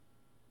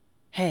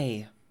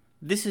Hey,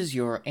 this is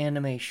your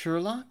anime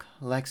Sherlock,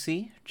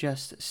 Lexi,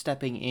 just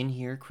stepping in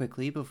here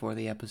quickly before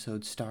the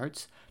episode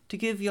starts to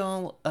give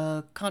y'all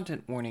a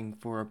content warning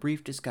for a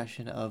brief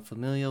discussion of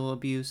familial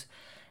abuse,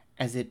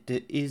 as it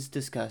is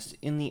discussed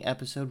in the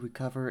episode we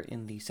cover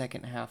in the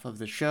second half of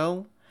the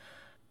show.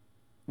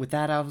 With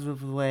that out of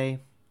the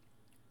way,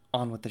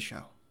 on with the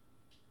show.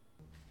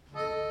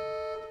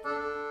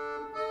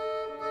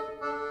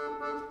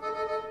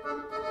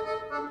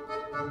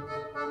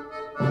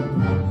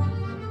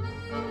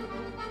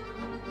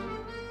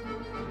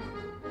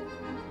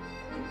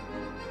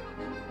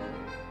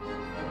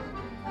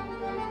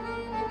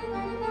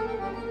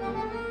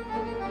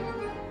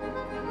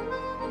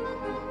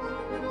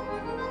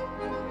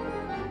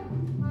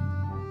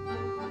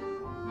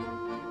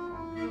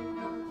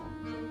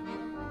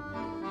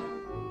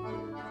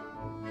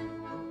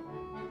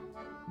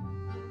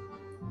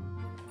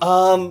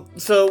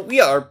 So we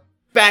are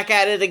back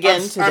at it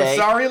again today. I'm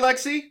sorry,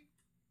 Lexi?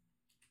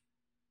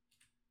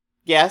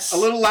 Yes? A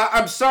little loud.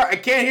 I'm sorry, I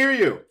can't hear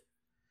you.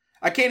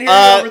 I can't hear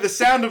you over the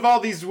sound of all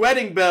these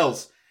wedding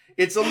bells.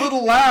 It's a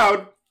little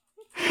loud.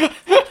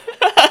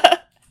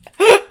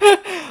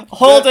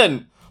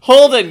 Holden,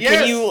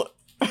 yes.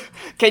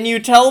 can you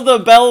tell the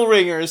bell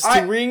ringers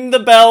to ring the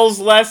bells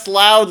less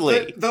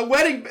loudly? The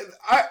wedding,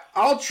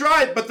 I'll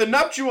try, but the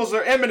nuptials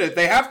are imminent.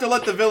 They have to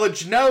let the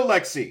village know,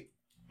 Lexi.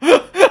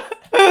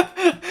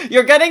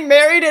 You're getting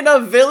married in a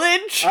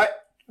village?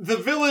 The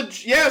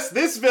village, yes,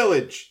 this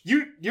village.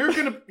 You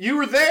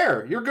were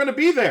there. You're gonna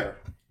be there.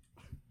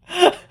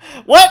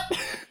 What?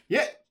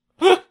 Yeah.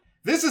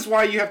 This is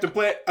why you have to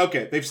play.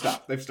 Okay, they've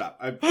stopped.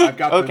 I've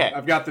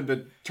got them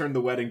to turn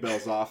the wedding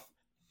bells off.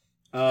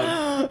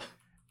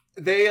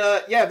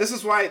 This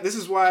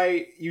is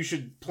why you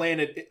should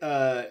plan it.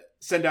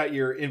 Send out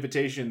your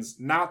invitations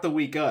not the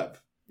week of.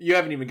 You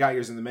haven't even got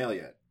yours in the mail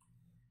yet.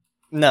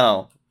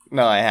 No,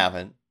 I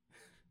haven't.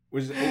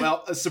 Which,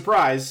 well, a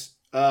surprise.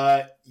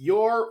 So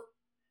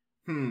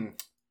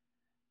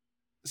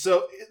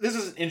this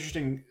is an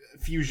interesting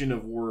fusion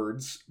of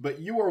words, but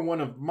you are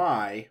one of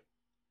my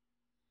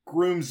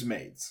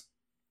groomsmaids.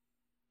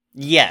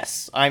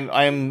 Yes, I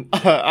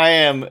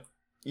am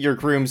your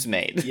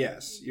groomsmaid.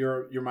 Yes,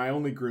 you're my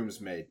only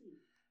groomsmaid.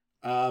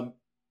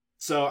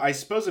 So I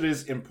suppose it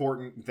is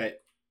important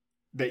that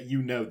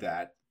you know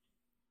that.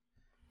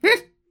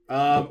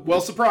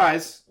 Well,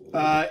 surprise.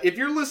 If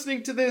you're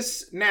listening to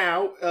this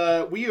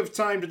now, we have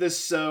timed this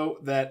so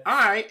that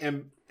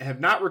I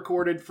have not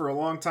recorded for a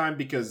long time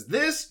because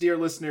this, dear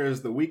listener,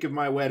 is the week of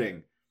my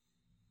wedding.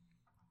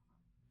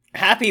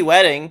 Happy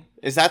wedding.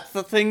 Is that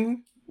the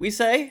thing we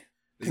say?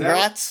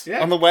 Congrats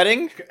on the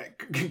wedding.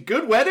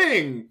 Good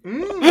wedding.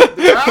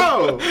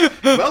 Wow.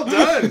 Well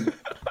done.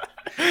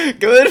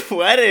 Good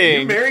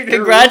wedding. You married her.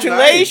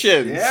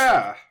 Congratulations. Nice.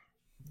 Yeah.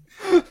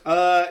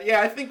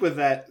 I think with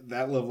that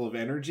level of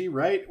energy,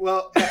 right?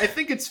 Well, I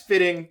think it's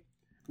fitting.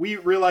 We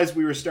realized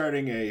we were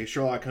starting a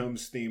Sherlock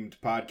Holmes themed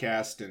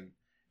podcast, and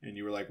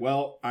you were like,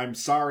 "Well, I'm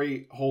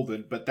sorry,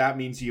 Holden, but that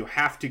means you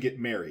have to get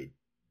married."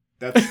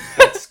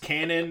 That's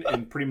canon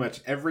in pretty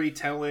much every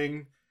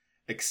telling,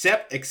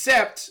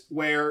 except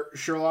where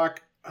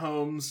Sherlock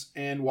Holmes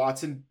and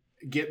Watson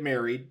get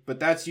married. But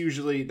that's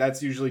usually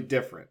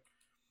different.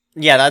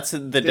 Yeah, that's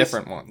the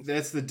different one.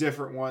 That's the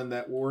different one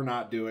that we're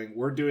not doing.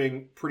 We're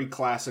doing pretty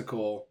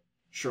classical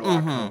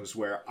Sherlock Holmes,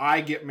 where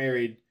I get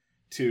married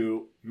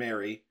to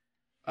Mary,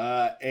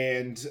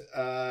 and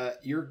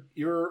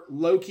you're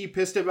low key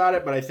pissed about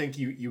it, but I think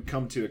you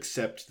come to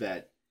accept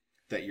that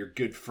your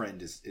good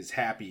friend is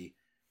happy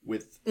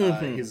with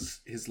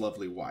his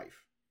lovely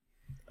wife.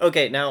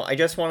 Okay, now I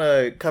just want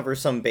to cover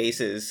some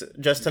bases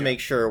just to make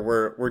sure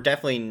we're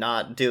definitely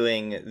not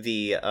doing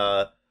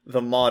the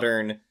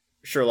modern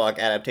Sherlock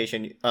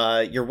adaptation.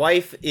 Your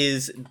wife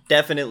is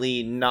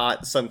definitely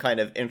not some kind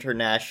of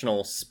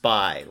international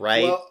spy,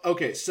 right? Well,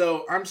 okay,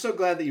 so I'm so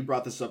glad that you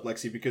brought this up,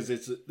 Lexi, because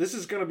this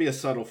is going to be a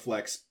subtle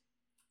flex.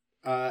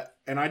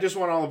 And I just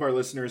want all of our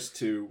listeners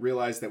to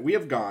realize that we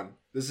have gone.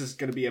 This is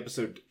going to be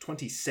episode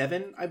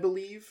 27, I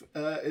believe,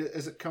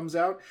 as it comes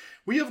out.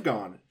 We have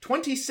gone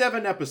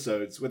 27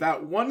 episodes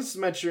without once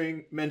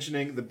mentioning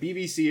the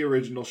BBC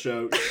original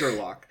show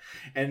Sherlock,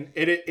 and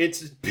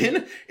it's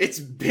been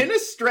a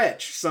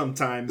stretch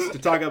sometimes to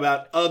talk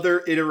about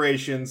other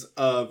iterations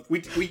of.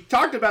 We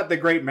talked about The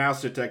Great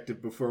Mouse Detective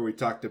before we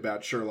talked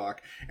about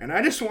Sherlock, and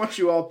I just want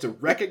you all to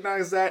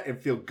recognize that and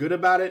feel good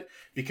about it,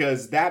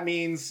 because that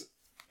means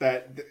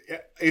that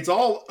it's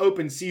all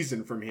open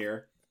season from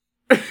here.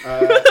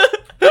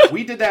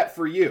 We did that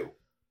for you.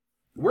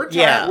 We're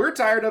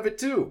tired of it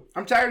too.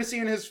 I'm tired of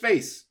seeing his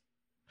face.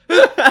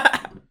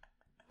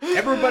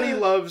 Everybody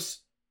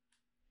loves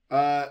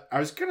I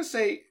was gonna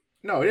say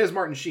no, it is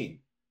Martin Sheen.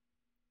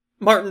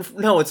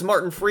 It's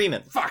Martin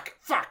Freeman. Fuck.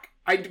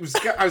 I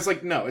was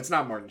like, no, it's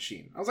not Martin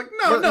Sheen. I was like,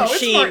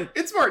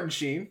 it's Martin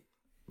Sheen.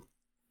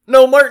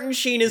 No, Martin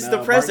Sheen is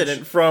the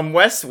president from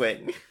West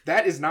Wing.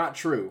 That is not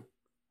true.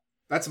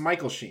 That's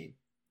Michael Sheen.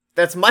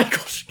 That's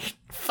Michael Sheen.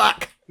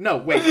 Fuck. No,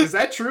 wait, is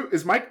that true?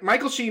 Is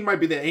Michael Sheen might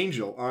be the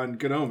angel on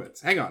Good Omens.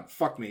 Hang on,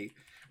 fuck me.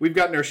 We've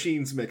gotten our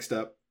Sheens mixed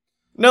up.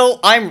 No,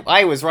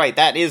 I was right.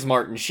 That is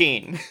Martin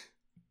Sheen.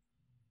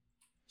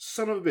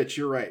 Son of a bitch,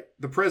 you're right.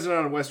 The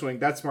president on West Wing,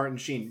 that's Martin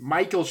Sheen.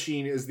 Michael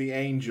Sheen is the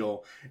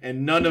angel,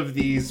 and none of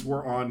these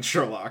were on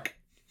Sherlock.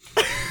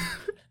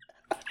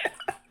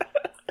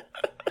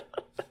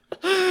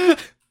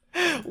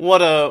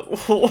 What a...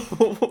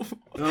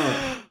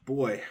 Oh,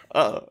 boy.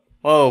 Oh,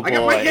 boy. I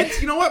got my head,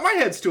 you know what? My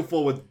head's too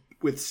full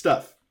with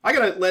stuff. I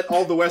gotta let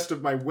all the rest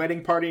of my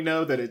wedding party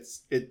know that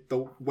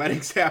the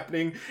wedding's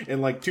happening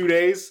in like 2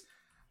 days.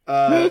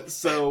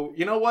 So,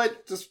 you know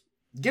what? Just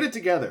get it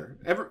together.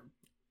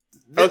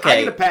 Okay.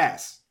 I need a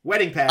pass.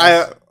 Wedding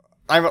pass.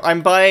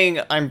 I'm buying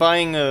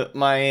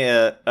my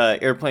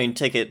airplane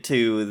ticket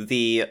to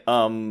the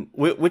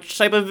which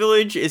type of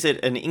village is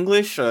it? An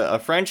English, a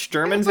French,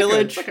 German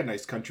village? It's like a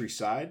nice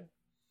countryside.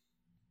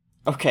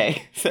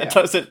 Okay, that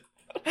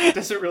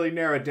doesn't really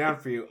narrow it down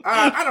for you.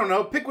 I don't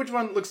know. Pick which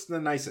one looks the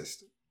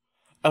nicest.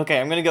 Okay,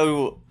 I'm gonna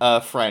go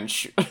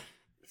French.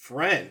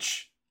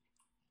 French.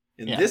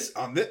 Do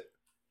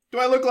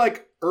I look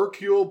like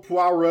Hercule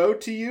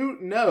Poirot to you?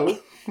 No.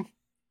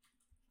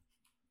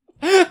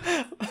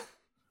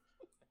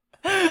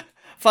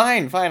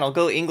 Fine. I'll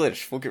go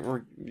English.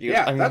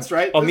 That's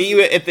right. I'll meet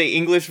you at the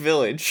English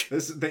village.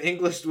 This is the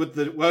English with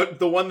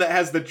the one that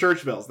has the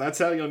church bells. That's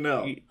how you'll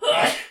know.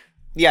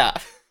 Yeah.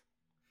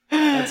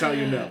 That's how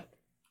you know.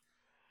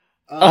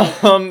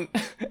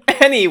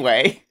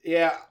 Anyway.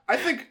 Yeah, I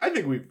think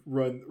we've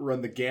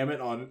run the gamut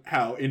on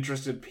how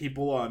interested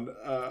people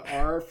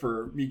are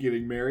for me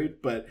getting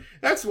married, but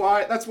that's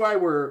why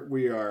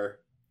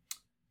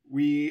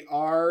we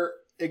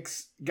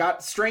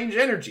got strange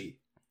energy.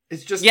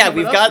 It's just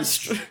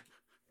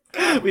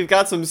we've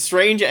got some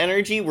strange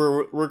energy.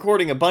 We're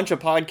recording a bunch of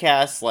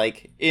podcasts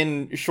like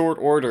in short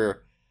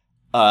order.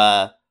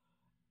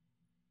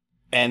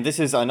 And this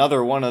is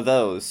another one of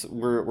those.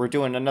 We're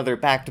doing another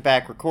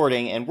back-to-back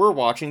recording, and we're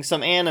watching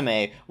some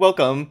anime.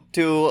 Welcome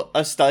to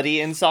A Study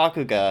in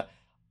Sakuga,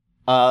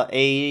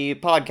 a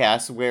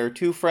podcast where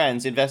two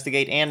friends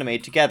investigate anime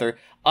together.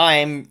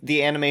 I'm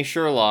the anime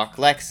Sherlock,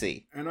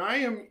 Lexi. And I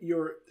am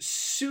your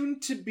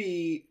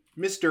soon-to-be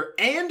Mr.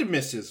 and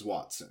Mrs.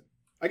 Watson.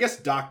 I guess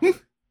Doctor.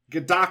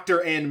 Dr.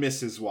 and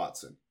Mrs.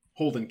 Watson.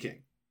 Holden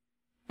King.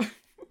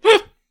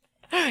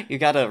 You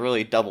gotta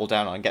really double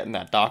down on getting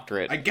that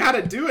doctorate. I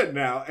gotta do it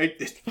now.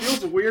 It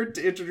feels weird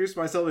to introduce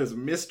myself as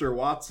Mr.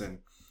 Watson.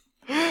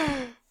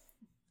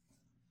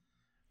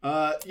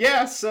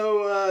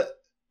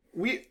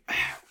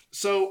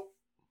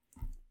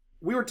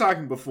 We were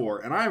talking before,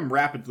 and I am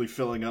rapidly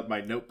filling up my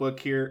notebook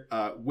here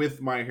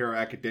with My Hero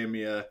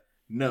Academia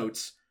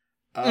notes.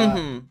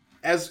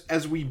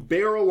 As we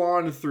barrel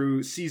on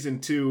through season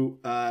 2,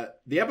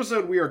 the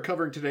episode we are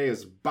covering today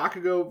is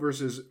Bakugo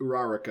versus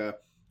Uraraka.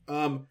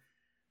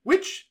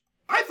 Which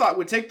I thought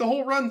would take the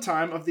whole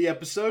runtime of the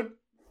episode.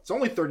 It's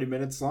only 30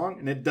 minutes long,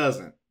 and it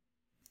doesn't.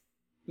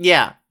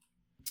 Yeah.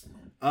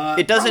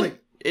 It doesn't...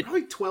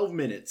 Probably 12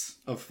 minutes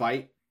of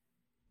fight.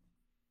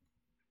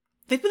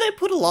 They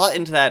put a lot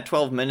into that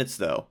 12 minutes,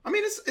 though. I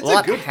mean, it's a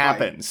lot good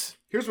happens. Fight.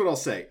 Here's what I'll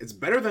say. It's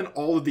better than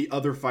all of the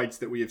other fights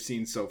that we have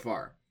seen so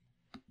far.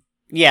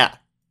 Yeah.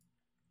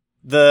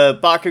 The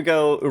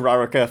Bakugo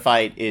Uraraka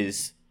fight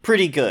is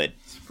pretty good.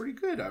 It's pretty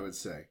good, I would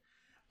say.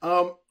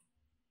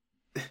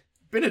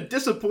 Been a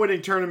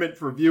disappointing tournament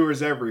for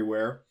viewers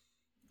everywhere.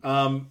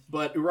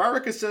 But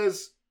Uraraka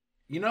says,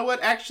 you know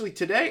what? Actually,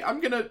 today,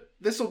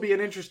 this will be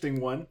an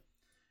interesting one.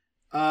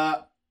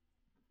 Okay.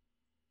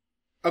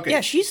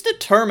 Yeah, she's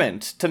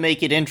determined to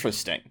make it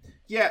interesting.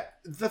 Yeah,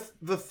 the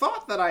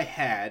thought that I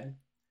had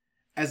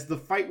as the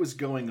fight was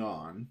going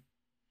on,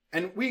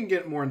 and we can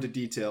get more into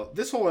detail,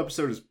 this whole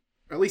episode is,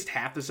 or at least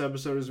half this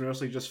episode is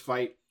mostly just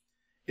fight,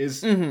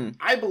 is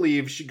I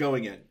believe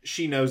going in,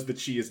 she knows that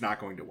she is not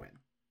going to win.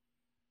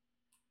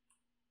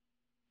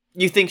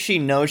 You think she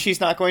knows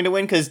she's not going to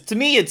win? Because to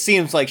me, it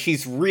seems like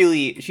she's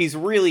really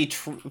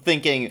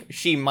thinking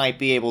she might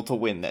be able to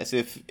win this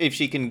if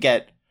she can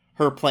get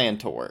her plan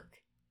to work.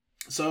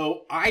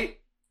 So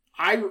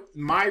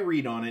my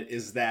read on it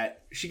is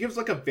that she gives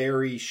like a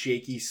very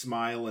shaky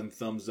smile and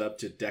thumbs up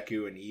to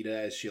Deku and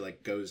Ida as she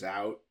like goes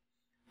out.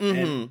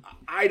 And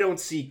I don't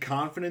see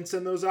confidence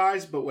in those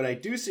eyes, but what I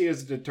do see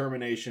is a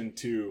determination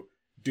to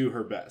do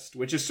her best,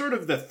 which is sort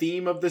of the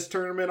theme of this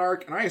tournament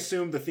arc, and I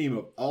assume the theme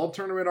of all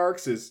tournament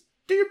arcs is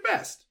do your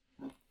best.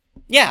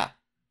 Yeah.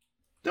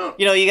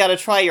 You gotta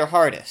try your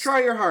hardest.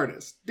 Try your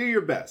hardest. Do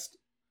your best.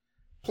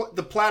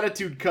 The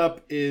Platitude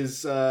Cup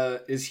is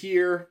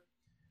here,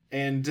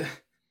 and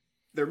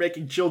they're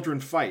making children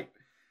fight.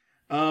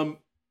 I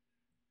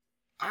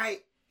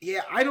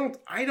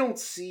don't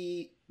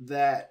see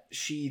that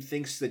she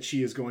thinks that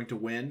she is going to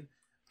win.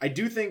 I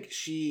do think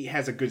she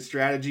has a good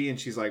strategy, and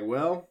she's like,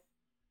 well,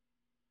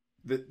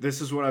 this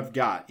is what I've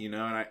got, and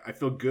I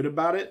feel good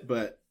about it,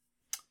 but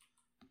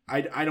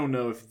I don't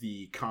know if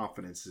the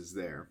confidence is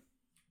there.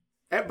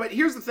 But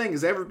here's the thing,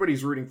 is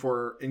everybody's rooting for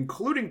her,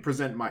 including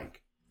Present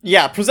Mike.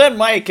 Yeah, Present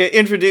Mike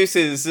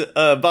introduces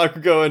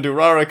Bakugo and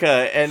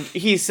Uraraka, and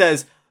he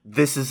says,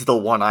 "This is the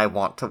one I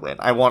want to win.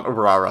 I want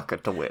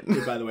Uraraka to win."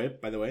 Hey,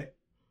 by the way,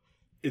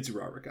 it's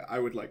Uraraka. I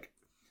would like,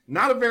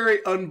 not a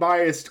very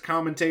unbiased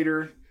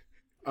commentator,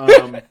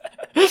 but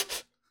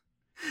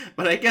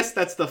I guess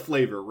that's the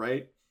flavor,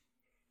 right?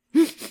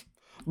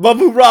 Love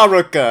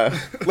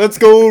Uraraka. Let's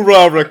go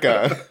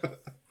Uraraka.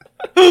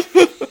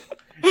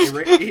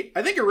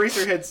 I think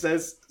Eraserhead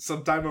says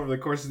sometime over the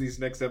course of these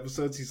next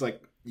episodes, he's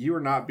like, "You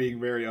are not being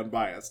very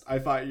unbiased. I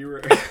thought you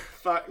were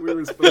thought we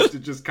were supposed to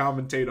just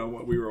commentate on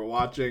what we were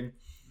watching."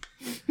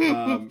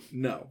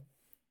 No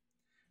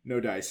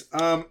dice.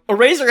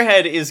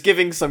 Eraserhead is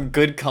giving some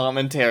good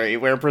commentary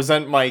where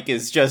Present Mike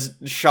is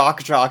just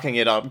shock-jocking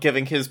it up,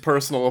 giving his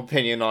personal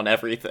opinion on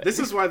everything. This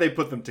is why they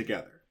put them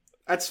together.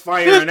 That's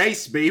fire and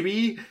ice,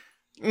 baby.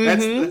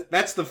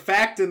 That's the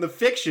fact and the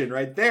fiction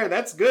right there.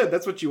 That's good.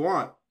 That's what you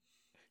want.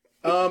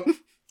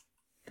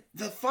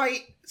 The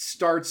fight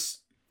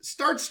starts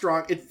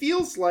strong. It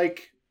feels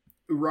like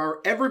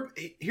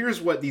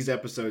here's what these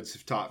episodes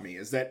have taught me,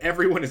 is that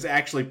everyone is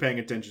actually paying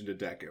attention to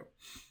Deku.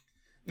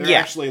 They're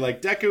actually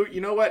like, Deku, you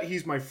know what?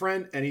 He's my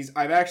friend, and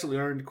I've actually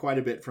learned quite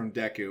a bit from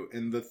Deku.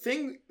 And the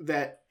thing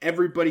that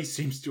everybody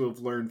seems to have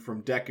learned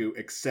from Deku,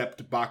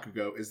 except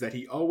Bakugo, is that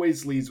he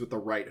always leads with the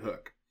right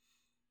hook.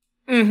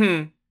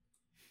 Mm-hmm.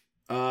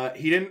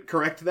 He didn't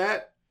correct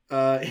that.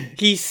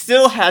 He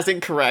still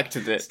hasn't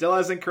corrected it. Still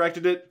hasn't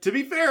corrected it. To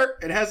be fair,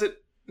 it hasn't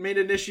made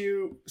an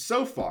issue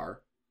so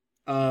far.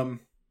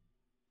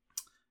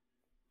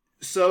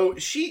 So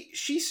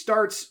she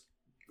starts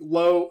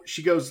low.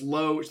 She goes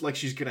low, like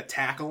she's gonna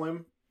tackle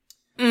him.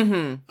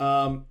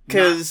 Mm-hmm.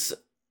 Because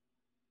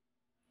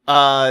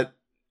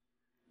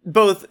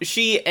both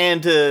she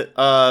and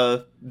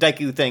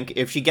Deku think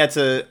if she gets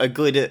a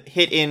good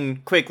hit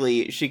in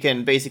quickly, she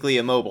can basically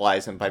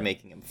immobilize him by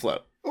making him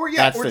float. Or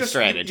that's the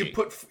strategy.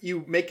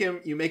 You make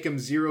him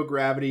zero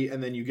gravity,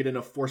 and then you get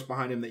enough force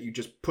behind him that you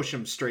just push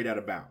him straight out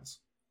of bounds.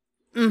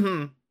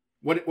 Mm-hmm.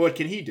 What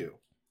can he do?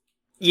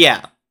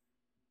 Yeah.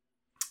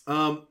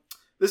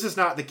 This is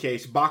not the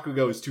case.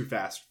 Bakugo is too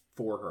fast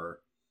for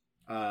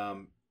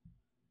her.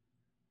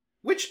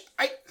 Which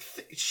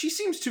she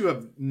seems to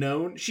have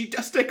known. She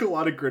does take a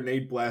lot of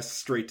grenade blasts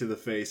straight to the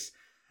face.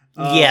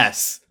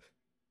 Yes.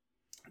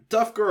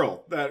 Tough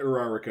girl, that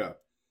Uraraka.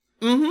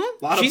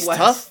 Mm-hmm. She's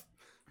tough.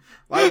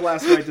 A lot of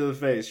blasts right to the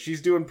face.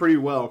 She's doing pretty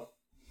well.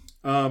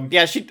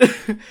 Yeah,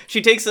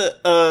 she takes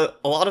a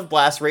lot of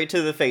blasts right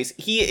to the face.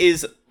 He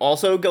is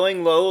also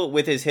going low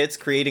with his hits,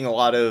 creating a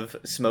lot of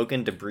smoke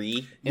and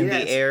debris in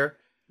the air.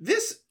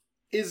 This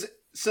is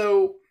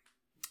so.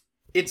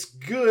 It's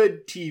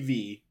good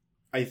TV,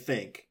 I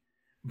think,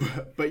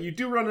 but you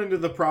do run into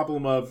the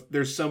problem of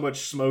there's so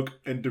much smoke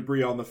and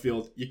debris on the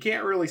field, you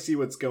can't really see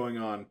what's going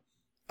on.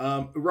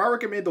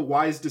 Uraraka made the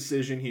wise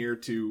decision here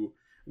to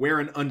wear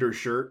an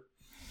undershirt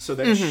so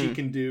that she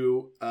can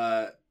do.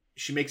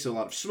 She makes a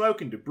lot of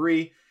smoke and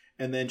debris,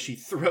 and then she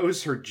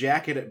throws her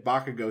jacket at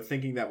Bakugo,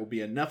 thinking that will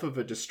be enough of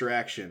a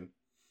distraction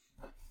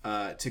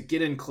to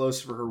get in close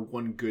for her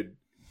one good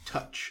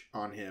touch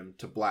on him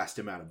to blast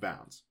him out of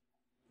bounds.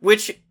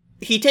 Which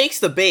he takes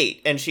the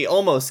bait, and she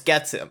almost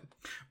gets him.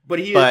 But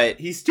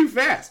he's too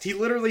fast. He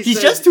literally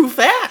he's just too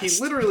fast.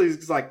 He literally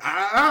is like,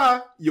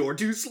 you're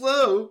too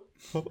slow.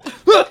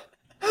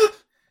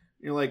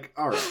 You're like,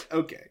 all right,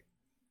 okay.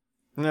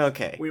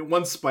 Okay.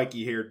 One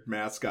spiky-haired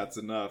mascot's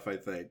enough, I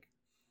think.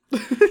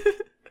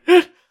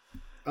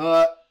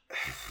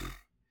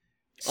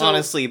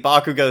 Honestly,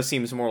 Bakugo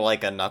seems more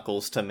like a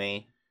Knuckles to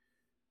me.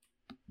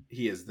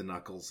 He is the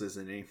Knuckles,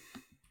 isn't he?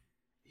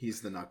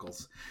 He's the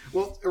Knuckles.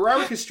 Well,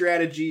 Uraraka's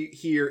strategy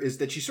here is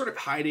that she's sort of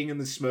hiding in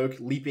the smoke,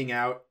 leaping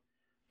out,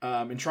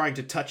 and trying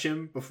to touch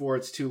him before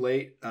it's too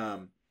late.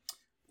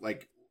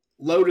 Like,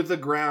 low to the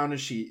ground,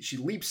 and she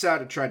leaps out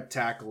to try to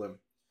tackle him.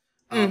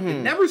 It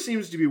never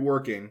seems to be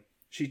working.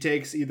 She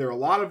takes either a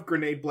lot of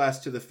grenade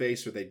blasts to the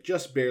face, or they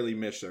just barely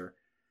miss her.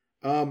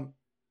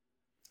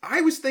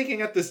 I was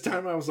thinking at this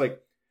time, I was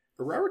like,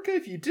 Uraraka,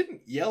 if you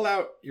didn't yell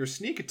out your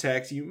sneak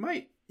attacks, you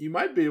might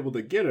be able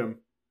to get him.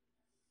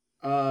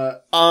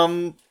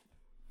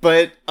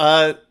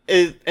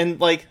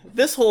 Like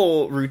this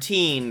whole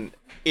routine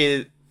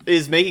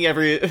is making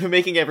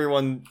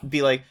everyone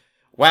be like,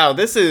 wow,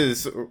 this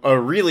is a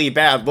really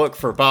bad look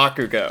for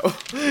Bakugo.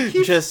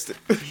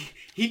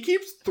 He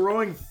keeps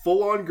throwing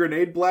full-on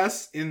grenade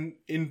blasts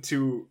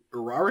into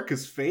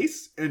Uraraka's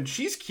face, and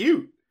she's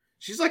cute.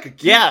 She's like a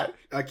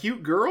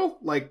cute girl,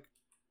 like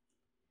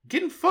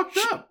getting fucked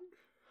up.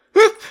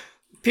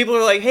 People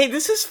are like, hey,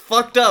 this is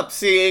fucked up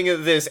seeing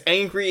this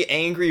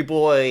angry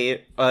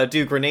boy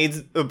do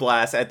grenade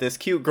blasts at this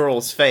cute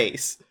girl's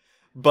face.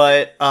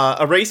 But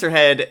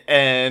Eraserhead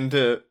and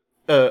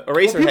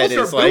Eraserhead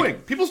is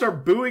like... People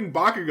start booing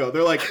Bakugo.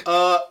 They're like,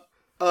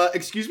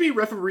 excuse me,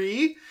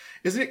 referee?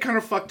 Isn't it kind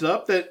of fucked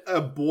up that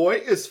a boy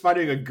is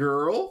fighting a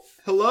girl?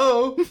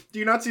 Hello? Do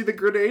you not see the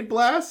grenade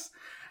blast?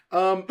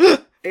 And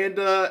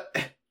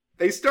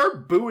they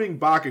start booing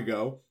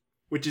Bakugo,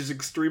 which is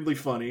extremely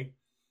funny.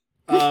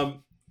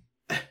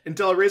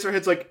 until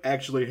Eraserhead's like,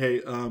 actually,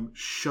 hey,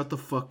 shut the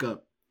fuck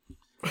up.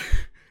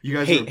 You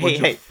guys are a bunch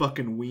of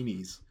fucking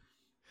weenies.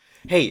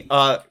 Hey,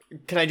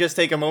 can I just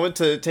take a moment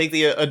to take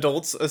the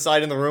adults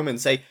aside in the room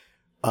and say,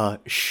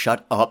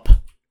 shut up.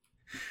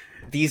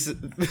 These,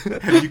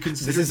 have you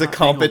considered this is a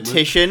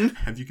competition.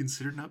 Have you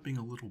considered not being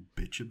a little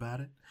bitch about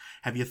it?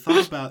 Have you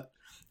thought about,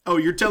 oh,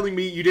 you're telling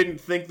me you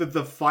didn't think that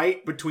the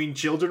fight between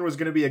children was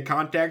going to be a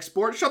contact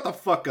sport? Shut the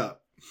fuck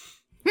up.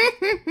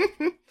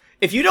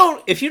 If you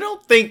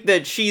don't think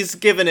that she's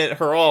given it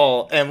her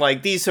all, and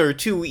like these are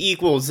two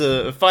equals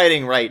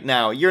fighting right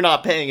now, you're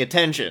not paying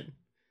attention.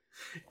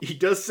 He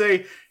does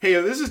say, hey,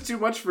 this is too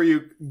much for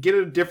you. Get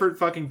a different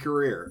fucking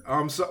career.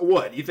 So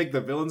what? You think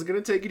the villain's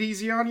gonna take it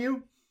easy on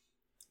you?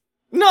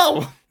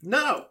 No.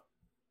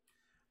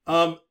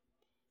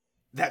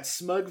 That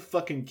smug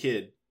fucking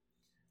kid,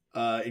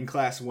 in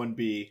class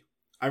 1B,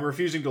 I'm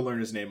refusing to learn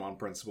his name on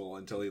principle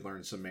until he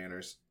learns some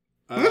manners.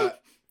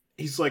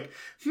 He's like,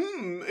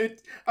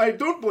 I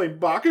don't blame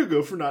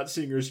Bakugo for not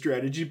seeing her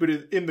strategy, but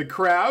in the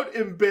crowd,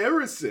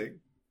 embarrassing.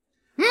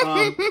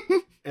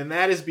 And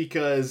that is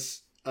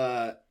because,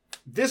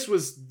 this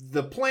was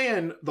the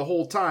plan the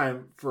whole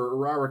time for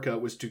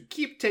Uraraka, was to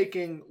keep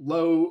taking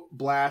low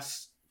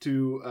blasts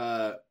to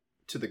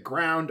the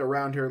ground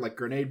around her, like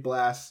grenade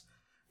blasts.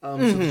 So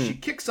that she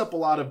kicks up a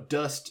lot of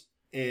dust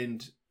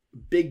and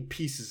big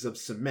pieces of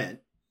cement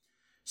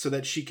so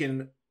that she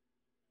can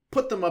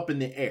put them up in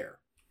the air.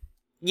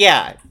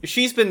 Yeah,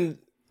 she's been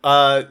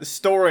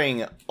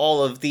storing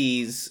all of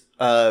these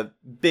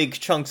big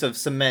chunks of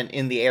cement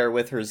in the air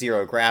with her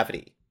zero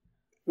gravity.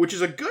 Which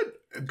is a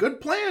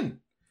good plan.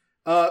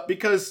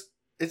 Because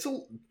it's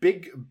a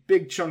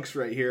big chunks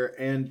right here,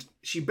 and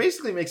she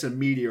basically makes a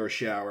meteor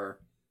shower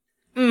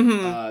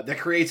that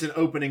creates an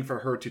opening for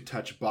her to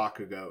touch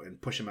Bakugo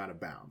and push him out of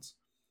bounds.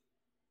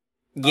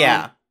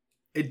 Yeah.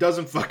 It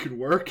doesn't fucking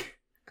work.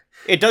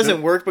 It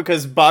doesn't work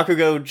because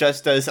Bakugo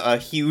just does a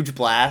huge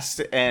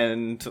blast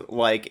and,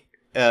 like,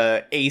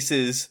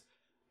 aces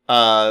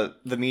the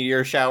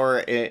meteor shower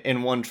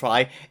in one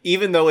try,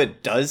 even though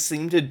it does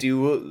seem to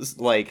do,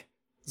 like,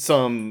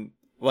 some,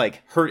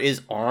 like, hurt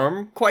his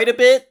arm quite a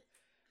bit.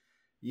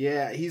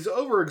 Yeah, he's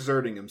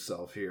overexerting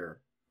himself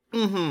here.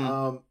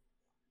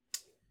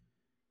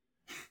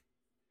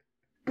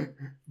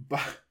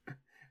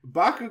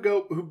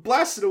 Bakugo, who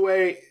blasted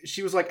away,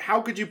 she was like,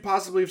 how could you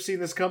possibly have seen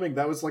this coming?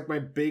 That was like my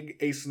big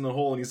ace in the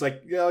hole. And he's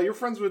like, yeah, you're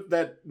friends with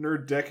that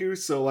nerd Deku,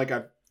 so like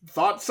I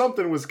thought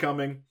something was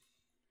coming.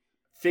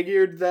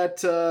 Figured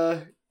that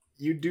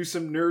you'd do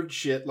some nerd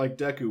shit like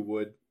Deku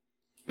would.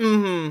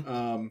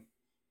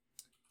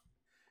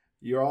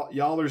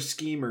 Y'all are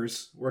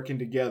schemers working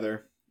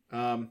together.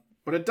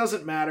 But it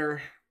doesn't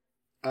matter.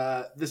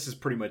 This is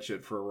pretty much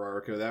it for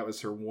Uraraka. That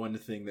was her one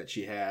thing that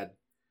she had.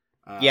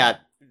 Yeah,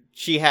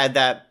 she had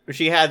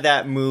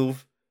that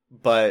move,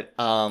 but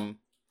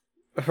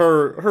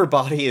her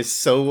body is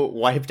so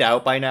wiped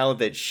out by now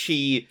that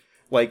she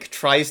like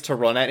tries to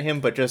run at him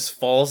but just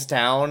falls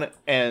down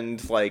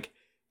and like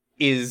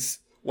is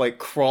like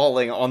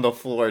crawling on the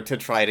floor to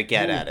try to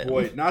get at him.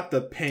 Boy, not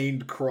the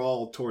pained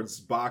crawl towards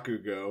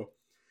Bakugo,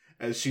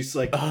 as she's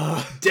like,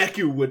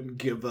 Deku wouldn't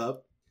give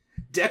up.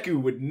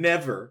 Deku would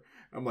never.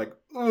 I'm like,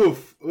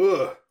 oof,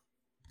 ugh,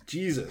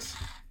 Jesus.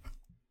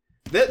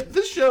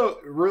 This show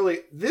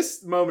really,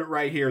 this moment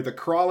right here, the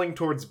crawling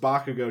towards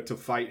Bakugo to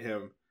fight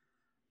him.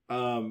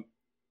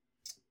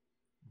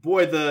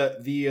 Boy,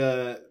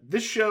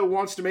 this show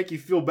wants to make you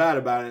feel bad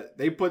about it.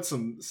 They put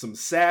some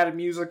sad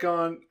music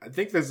on. I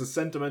think there's a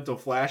sentimental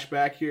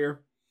flashback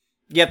here.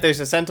 Yep, there's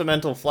a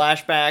sentimental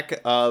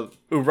flashback.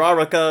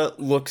 Uraraka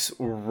looks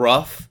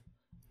rough.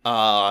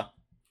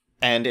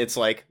 And it's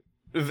like,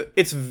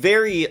 it's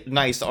very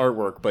nice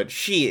artwork, but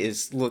she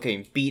is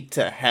looking beat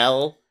to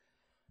hell.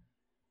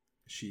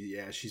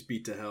 She's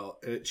beat to hell.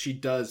 She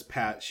does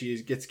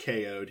she gets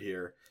KO'd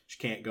here. She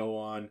can't go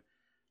on.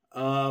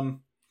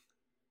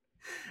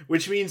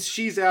 Which means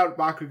she's out,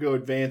 Bakugo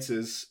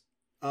advances.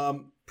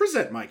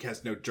 Present Mike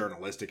has no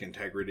journalistic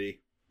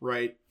integrity,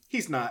 right?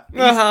 He's not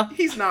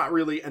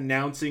really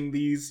announcing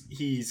these,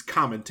 he's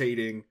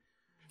commentating.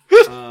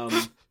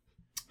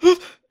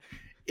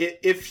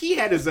 If he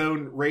had his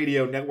own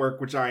radio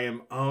network, which I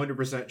am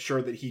 100%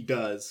 sure that he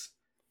does,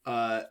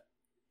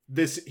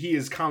 he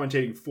is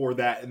commentating for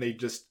that, and they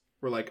just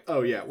were like,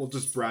 oh yeah, we'll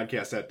just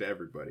broadcast that to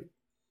everybody.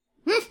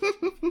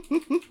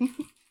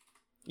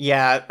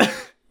 Yeah,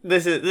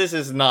 this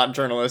is not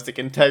journalistic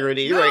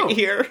integrity right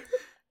here.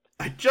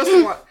 I just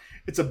want,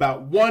 it's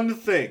about one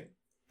thing: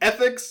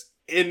 ethics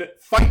in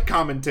fight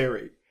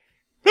commentary.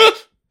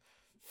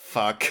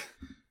 Fuck.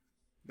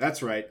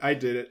 That's right, I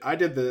did it. I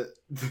did the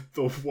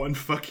one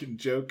fucking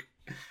joke.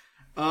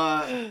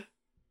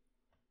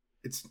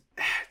 It's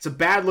a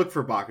bad look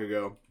for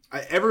Bakugo.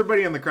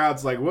 Everybody in the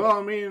crowd's like, well,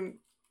 I mean,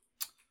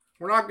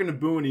 we're not going to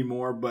boo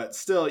anymore, but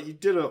still,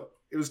 it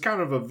was kind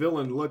of a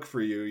villain look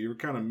for you. You were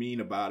kind of mean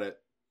about it.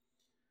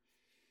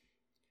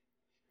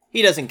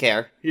 He doesn't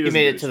care. He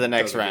made it to the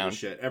next round.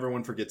 Shit.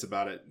 Everyone forgets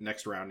about it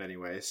next round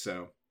anyway,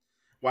 so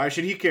why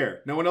should he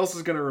care? No one else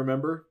is going to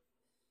remember.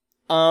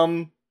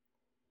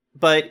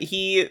 But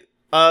he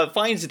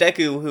finds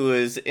Deku, who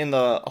is in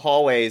the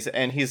hallways,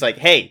 and he's like,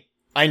 "Hey,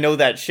 I know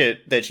that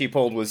shit that she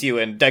pulled was you."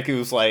 And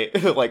Deku's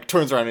like, like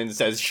turns around and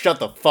says, "Shut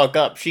the fuck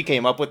up. She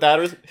came up with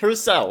that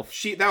herself.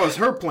 That was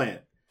her plan.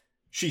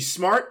 She's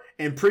smart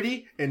and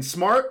pretty and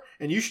smart,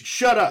 and you should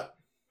shut up."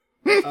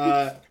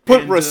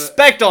 Put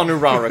respect on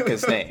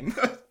Uraraka's name.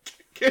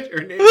 Get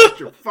her name out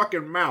your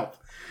fucking mouth.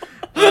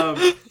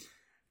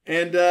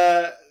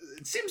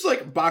 It seems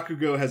like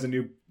Bakugo has a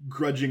new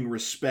grudging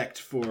respect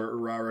for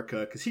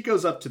Uraraka, because he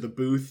goes up to the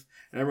booth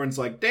and everyone's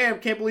like, "Damn,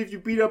 can't believe you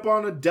beat up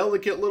on a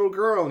delicate little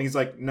girl." And he's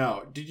like,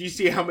 "No, did you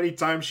see how many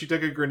times she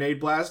took a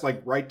grenade blast,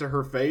 like right to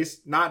her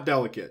face? Not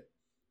delicate."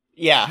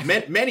 Yeah.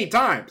 Many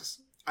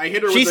times. I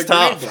hit her She's with a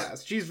tough. grenade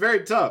blast. She's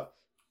very tough.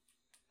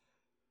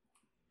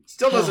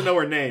 Still doesn't know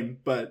her name,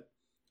 but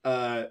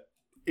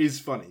is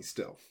funny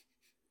still.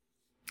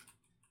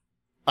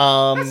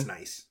 That's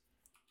nice.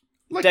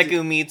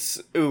 Deku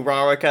meets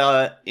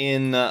Uraraka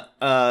in hang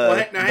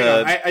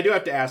on. I do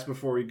have to ask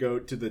before we go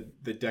to the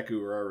Deku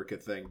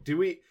Uraraka thing. Do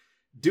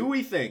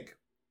we think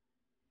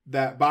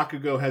that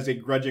Bakugo has a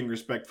grudging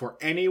respect for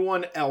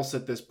anyone else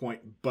at this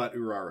point but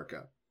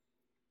Uraraka?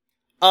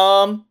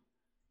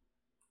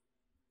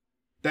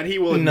 That he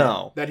will admit,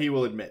 no. That he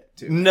will admit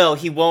to. No,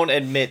 he won't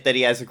admit that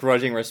he has a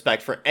grudging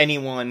respect for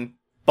anyone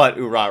but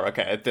Uraraka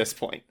at this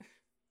point.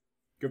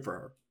 Good for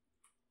her.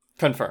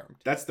 Confirmed.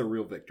 That's the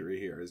real victory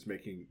here, is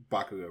making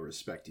Bakugo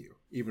respect you.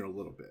 Even a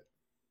little bit.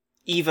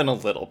 Even a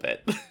little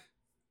bit.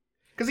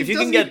 Because if you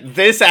can get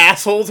this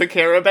asshole to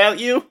care about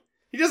you...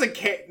 He doesn't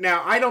care.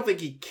 Now, I don't think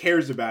he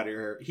cares about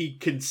her. He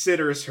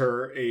considers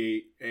her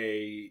a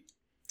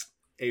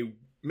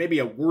maybe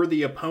a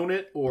worthy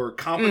opponent or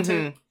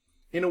competent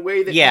in a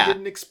way that he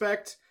didn't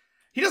expect.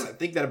 He doesn't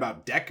think that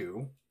about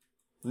Deku.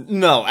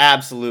 No,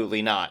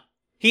 absolutely not.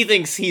 He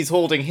thinks he's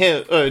holding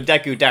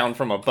Deku down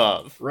from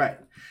above. Right.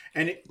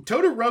 And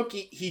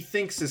Todoroki, he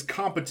thinks is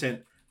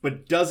competent,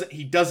 but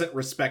he doesn't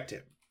respect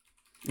him.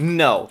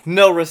 No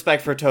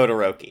respect for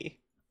Todoroki.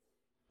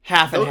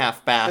 Half and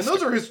half bastard. And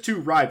those are his two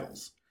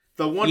rivals.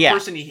 The one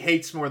person he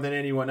hates more than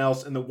anyone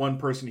else, and the one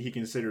person he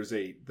considers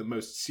the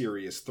most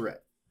serious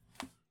threat.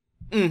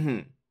 Mm-hmm.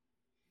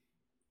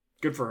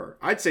 Good for her.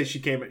 I'd say she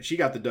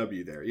got the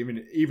W there,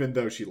 even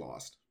though she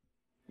lost.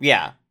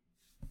 Yeah.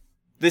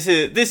 This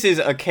is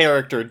a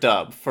character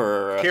dub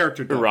for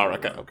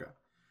Uraraka.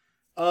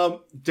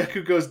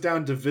 Deku goes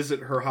down to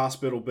visit her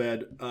hospital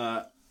bed,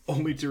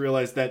 only to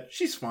realize that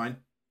she's fine.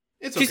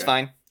 It's okay. She's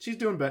fine. She's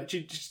doing better.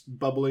 She's just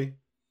bubbly.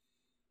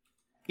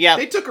 Yeah.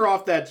 They took her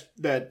off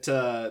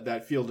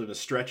that field in a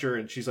stretcher,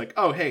 and she's like,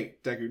 "Oh, hey,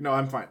 Deku, no,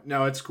 I'm fine.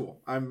 No, it's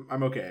cool. I'm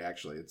okay,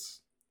 actually. It's..."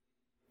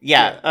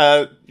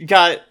 Yeah,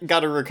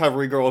 got a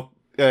recovery girl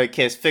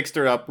kiss, fixed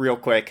her up real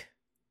quick.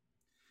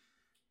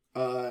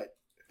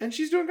 And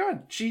she's doing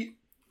good. She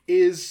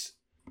is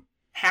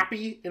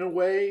happy in a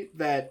way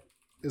that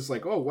is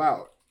like, "Oh,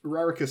 wow,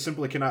 Uraraka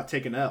simply cannot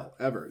take an L,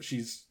 ever.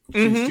 She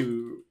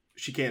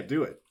can't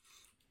do it."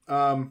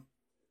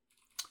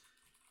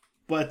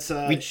 But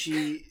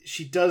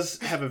she does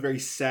have a very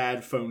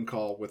sad phone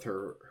call with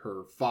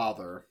her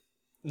father.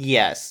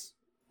 Yes.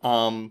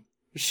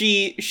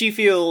 She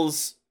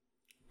feels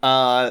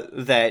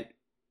that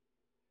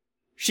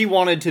she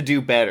wanted to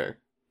do better,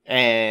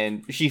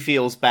 and she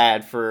feels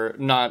bad for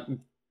not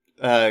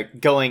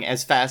going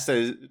as fast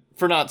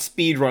for not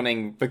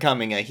speedrunning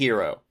becoming a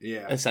hero.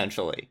 Yeah.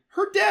 Essentially.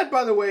 Her dad,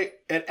 by the way,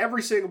 at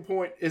every single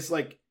point is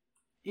like,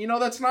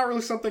 that's not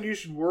really something you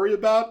should worry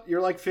about.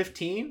 You're like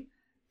 15.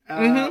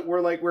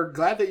 We're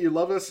glad that you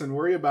love us and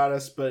worry about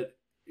us, but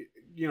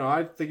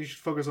I think you should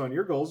focus on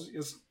your goals.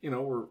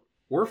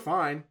 We're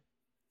fine.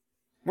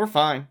 We're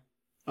fine.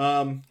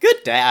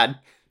 Good dad.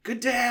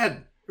 Good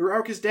dad.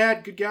 Uraraka's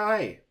dad, good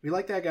guy. We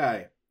like that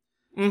guy.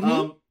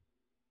 Mm-hmm.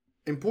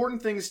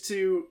 Important things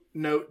to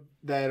note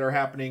that are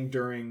happening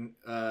during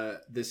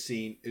this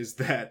scene is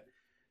that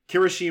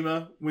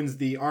Kirishima wins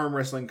the arm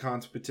wrestling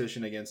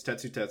competition against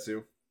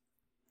Tetsu.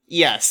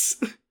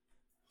 Yes.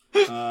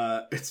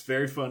 It's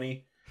very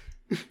funny.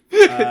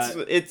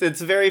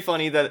 It's very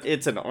funny that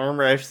it's an arm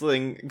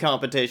wrestling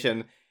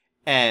competition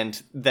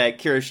and that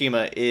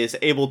Kirishima is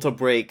able to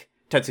break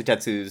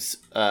Tetsu's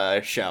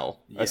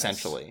shell,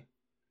 essentially.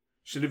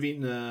 Should have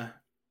eaten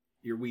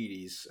your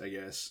Wheaties, I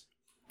guess.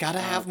 Gotta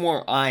have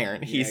more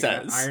iron, he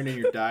says. Iron in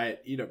your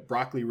diet. Eat a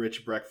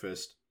broccoli-rich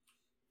breakfast.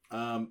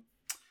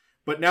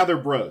 But now they're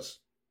bros.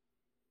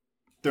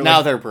 They're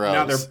bros.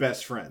 Now they're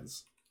best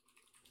friends.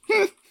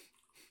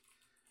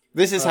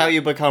 This is how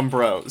you become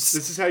bros.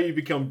 This is how you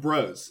become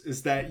bros,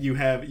 is that you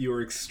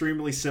are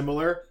extremely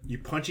similar, you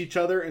punch each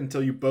other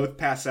until you both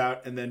pass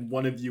out, and then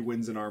one of you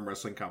wins an arm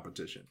wrestling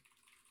competition.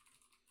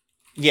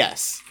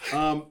 Yes.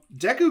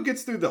 Deku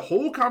gets through the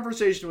whole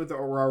conversation with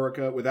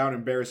Uraraka without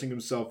embarrassing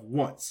himself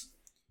once.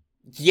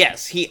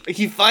 Yes, he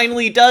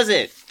finally does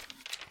it.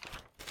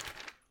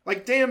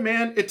 Like, damn,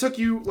 man, it took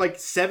you like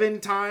 7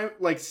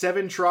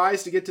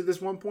 tries to get to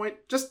this one point.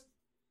 Just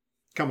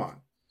come on.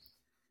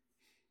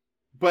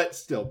 But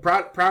still,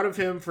 proud of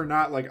him for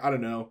not,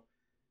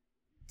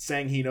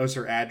 saying he knows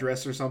her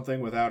address or something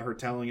without her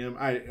telling him.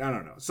 I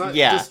don't know. So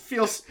Yeah. it just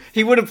feels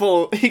He could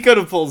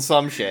have pulled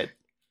some shit.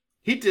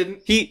 he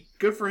didn't.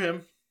 Good for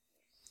him.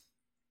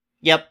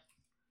 Yep.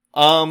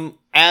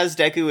 As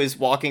Deku is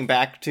walking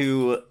back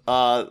to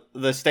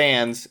the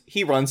stands,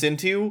 he runs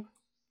into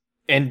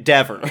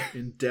Endeavor.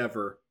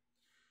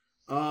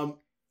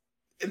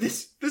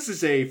 This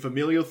is a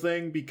familial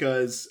thing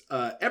because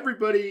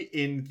everybody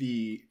in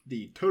the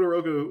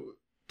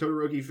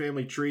Todoroki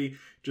family tree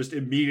just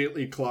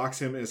immediately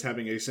clocks him as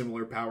having a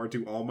similar power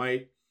to All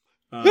Might.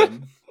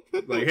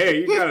 Like,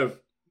 hey,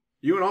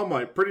 you and All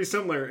Might pretty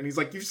similar, and he's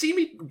like, you've seen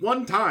me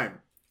one time.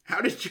 How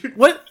did you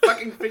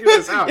fucking figure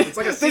this out? It's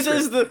like a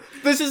secret.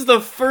 This is the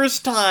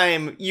first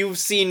time you've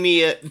seen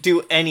me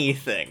do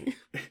anything.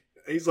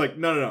 He's like,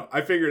 no,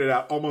 I figured it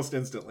out almost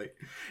instantly.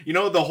 You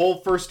know the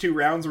whole first 2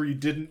 rounds where you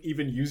didn't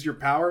even use your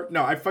power?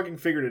 No, I fucking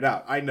figured it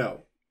out. I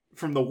know.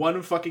 From the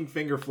one fucking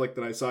finger flick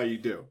that I saw you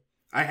do.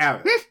 I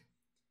have it.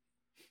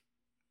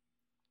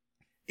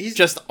 He's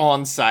just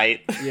on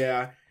site.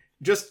 Yeah.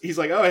 He's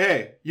like, oh,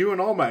 hey, you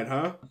and All Might,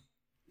 huh?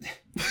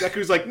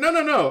 Deku's like,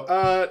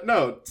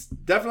 no,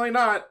 definitely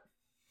not.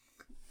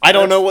 I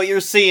don't know what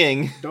you're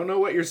seeing. Don't know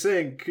what you're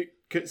seeing.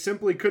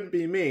 Simply couldn't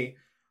be me.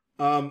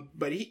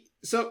 But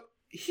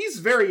he's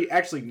very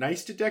actually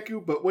nice to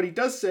Deku, but what he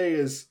does say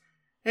is,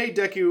 hey,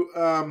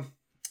 Deku,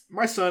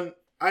 my son,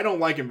 I don't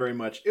like him very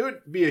much. It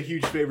would be a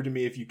huge favor to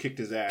me if you kicked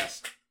his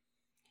ass.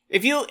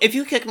 If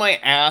you kick my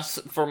ass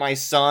for my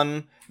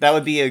son, that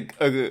would be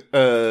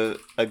a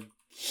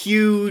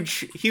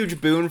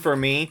huge boon for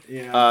me.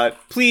 Yeah.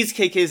 Please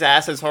kick his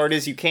ass as hard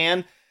as you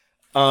can.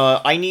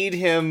 I need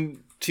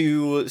him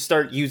to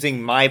start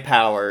using my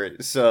power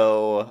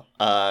so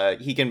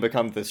he can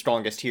become the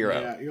strongest hero.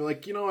 Yeah, you're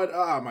like, you know what?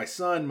 My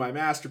son, my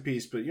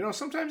masterpiece, but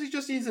sometimes he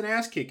just needs an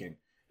ass kicking.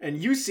 And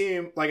you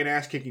seem like an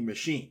ass kicking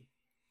machine.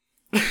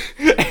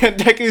 And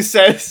Deku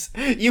says,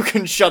 you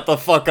can shut the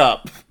fuck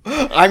up.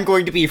 I'm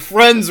going to be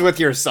friends with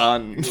your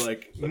son. You're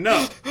like,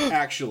 no,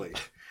 actually.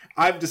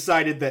 I've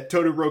decided that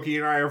Todoroki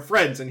and I are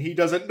friends, and he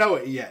doesn't know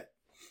it yet.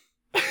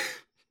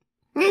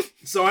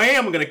 So I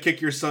am going to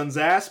kick your son's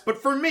ass,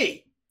 but for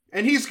me.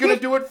 And he's going to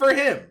do it for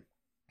him.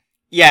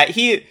 Yeah,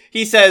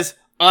 he says,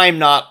 I'm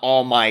not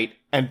All Might,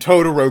 and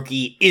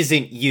Todoroki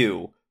isn't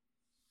you.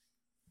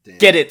 Damn.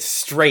 Get it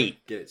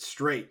straight. Get it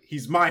straight.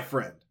 He's my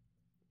friend.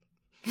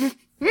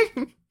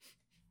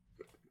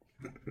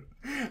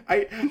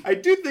 I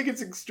do think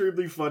it's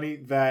extremely funny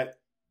that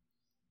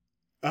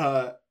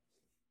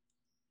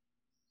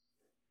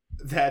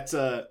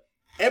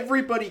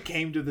everybody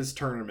came to this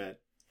tournament.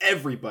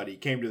 Everybody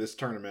came to this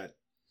tournament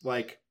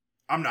like,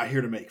 I'm not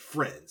here to make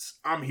friends.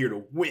 I'm here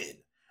to win.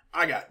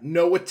 I got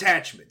no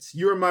attachments.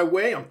 You're in my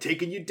way, I'm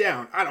taking you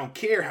down. I don't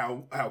care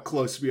how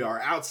close we are,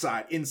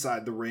 outside,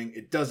 inside the ring.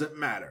 It doesn't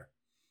matter.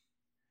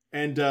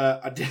 And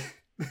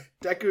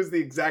Deku's the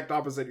exact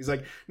opposite. He's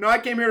like, no, I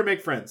came here to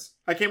make friends.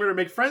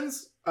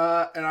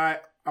 And I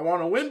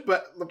want to win,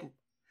 but look,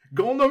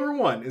 goal number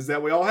 1 is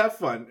that we all have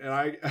fun, and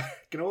I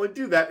can only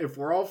do that if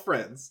we're all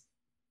friends.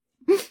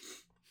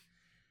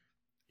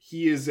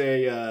 He is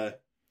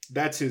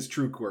that's his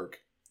true quirk,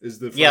 is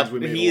the friends we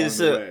made along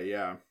the way,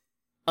 yeah.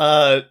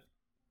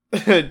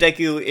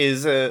 Deku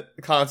is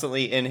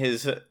constantly in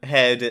his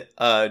head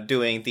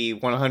doing the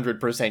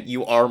 100%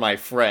 you are my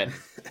friend.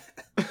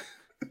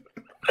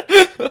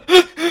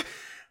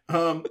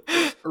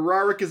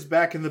 Ararik is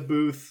back in the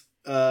booth.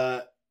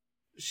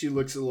 She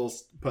looks a little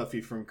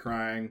puffy from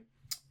crying.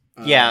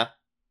 Yeah.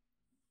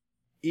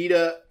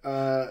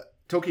 Ida,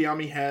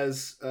 Tokiyami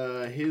has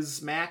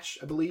his match,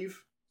 I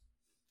believe.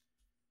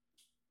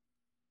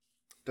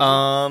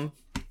 I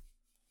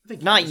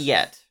think not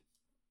yet.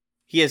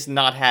 He has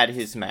not had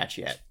his match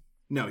yet.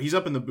 No, he's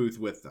up in the booth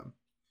with them.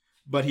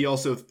 But he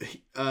also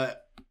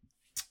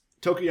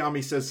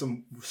Tokiyami says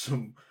some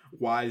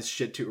wise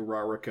shit to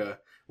Uraraka,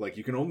 like,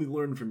 you can only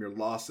learn from your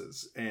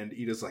losses. And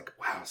Ida's like,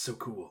 wow, so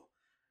cool.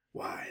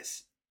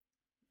 Wise.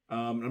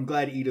 I'm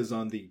glad Ida's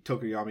on the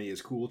Tokiyami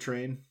is cool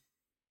train.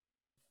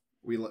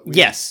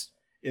 Yes.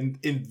 In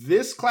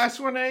this Class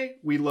 1A,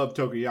 we love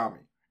Tokiyami.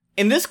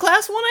 In this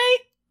Class 1A,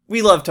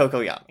 we love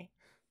Tokoyami.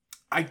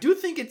 I do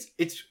think it's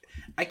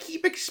I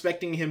keep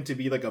expecting him to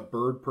be like a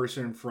bird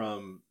person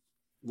from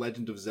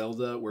Legend of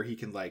Zelda, where he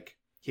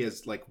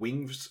has like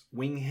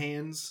wing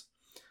hands.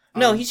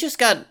 No, he's just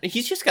got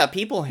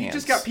people hands.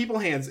 He's just got people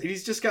hands.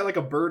 He's just got like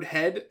a bird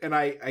head, and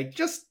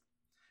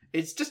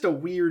it's just a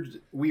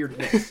weird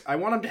mix. I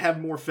want him to have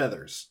more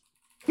feathers.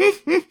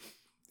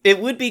 It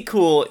would be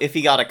cool if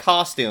he got a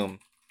costume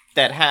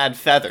that had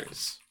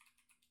feathers.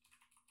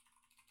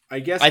 I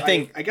guess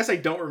I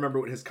don't remember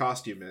what his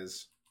costume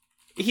is.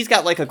 He's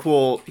got like a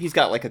cool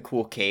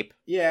cape.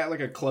 Yeah, like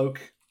a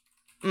cloak.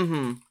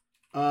 Mm-hmm.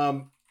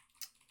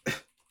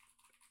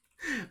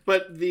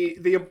 But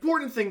the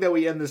important thing that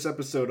we end this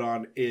episode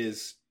on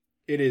is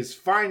it is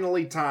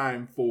finally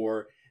time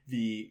for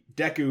the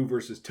Deku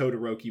versus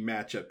Todoroki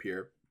matchup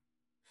here.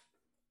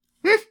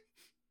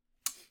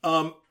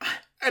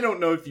 I don't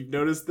know if you've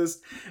noticed this,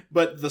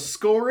 but the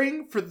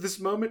scoring for this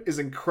moment is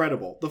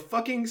incredible. The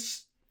fucking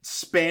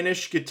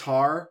Spanish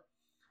guitar,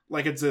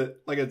 like it's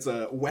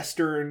a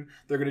Western,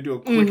 they're gonna do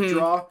a quick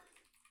draw.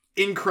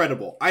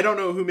 Incredible. I don't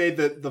know who made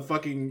the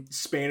fucking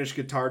Spanish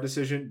guitar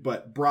decision,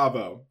 but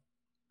bravo.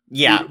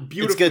 Yeah,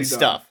 it's good done.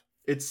 stuff.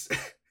 It's...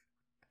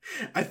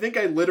 I think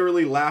I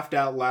literally laughed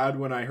out loud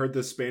when I heard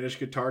the Spanish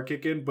guitar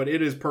kick in, but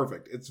it is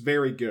perfect. It's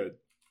very good.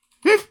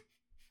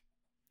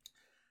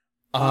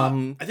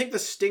 I think the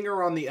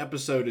stinger on the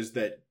episode is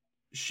that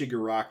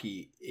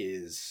Shigaraki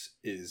is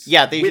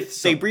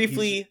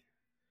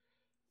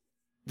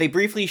they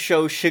briefly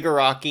show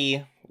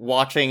Shigaraki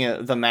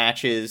watching the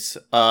matches.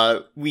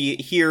 We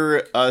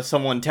hear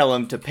someone tell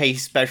him to pay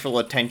special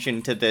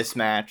attention to this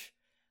match.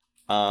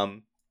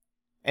 And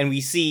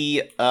we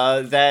see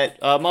that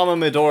Mama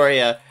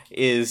Midoriya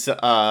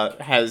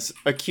has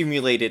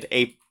accumulated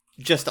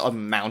just a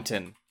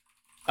mountain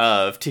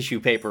of tissue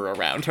paper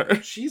around her.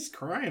 She's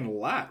crying a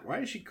lot. Why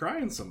is she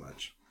crying so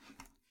much?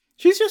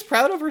 She's just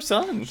proud of her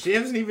son. She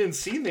hasn't even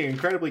seen the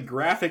incredibly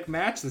graphic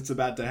match that's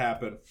about to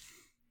happen.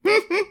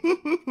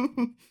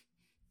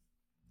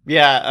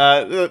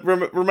 Yeah,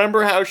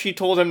 remember how she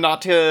told him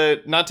not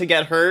to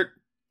get hurt?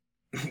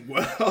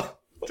 Well,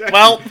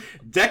 Well,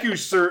 Deku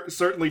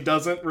certainly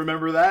doesn't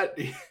remember that.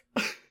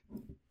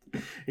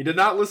 He did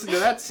not listen to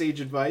that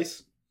sage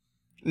advice.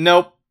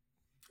 Nope.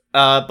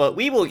 But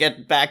we will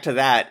get back to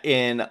that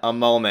in a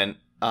moment,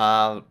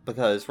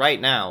 because right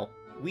now,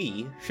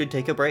 we should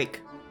take a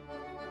break.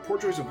 Poor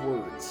choice of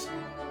words.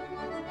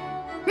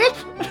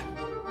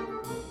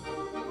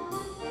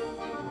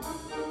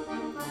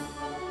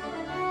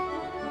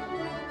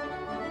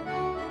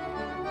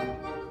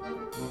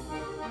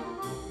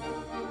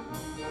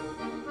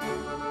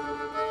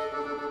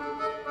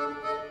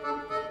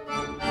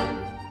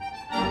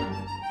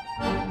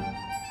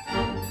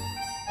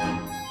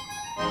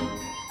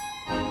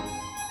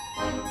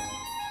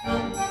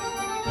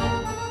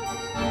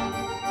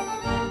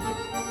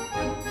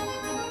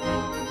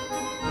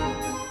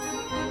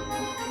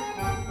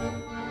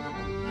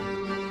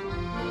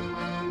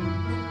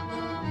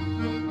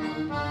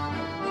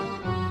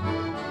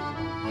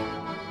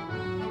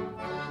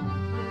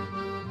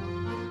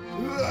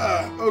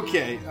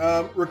 Okay,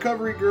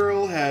 Recovery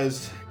Girl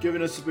has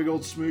given us a big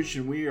old smooch,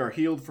 and we are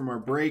healed from our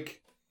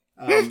break.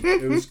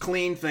 It was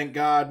clean, thank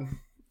God.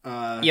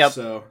 Yep.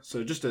 So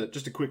just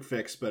a quick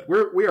fix, but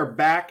we are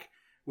back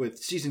with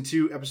season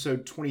 2,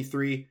 episode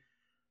 23,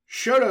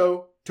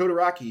 Shoto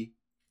Todoroki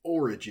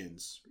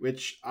Origins,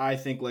 which I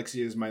think,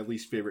 Lexi, is my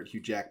least favorite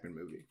Hugh Jackman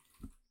movie.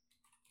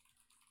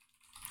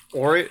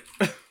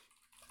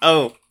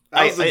 Oh,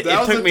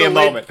 it took me a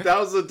moment. That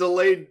was a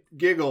delayed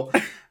giggle.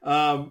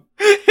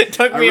 It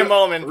took me a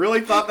moment.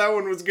 Really thought that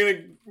one was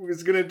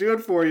gonna do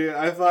it for you.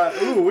 I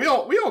thought, ooh, we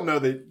all know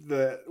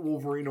the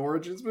Wolverine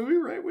Origins movie,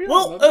 right? We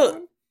all know that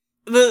one.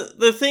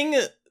 The thing,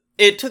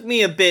 it took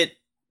me a bit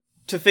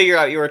to figure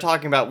out you were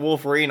talking about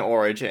Wolverine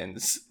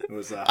Origins. It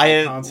was a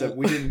high concept.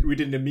 We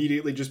didn't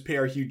immediately just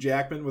pair Hugh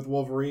Jackman with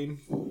Wolverine.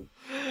 This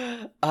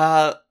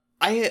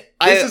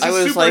is a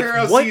was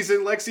superhero like,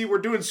 season, Lexi. We're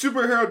doing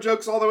superhero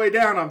jokes all the way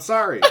down. I'm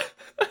sorry.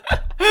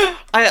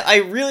 I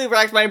really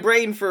racked my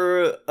brain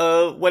for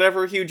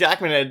whatever Hugh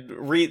Jackman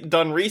had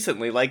done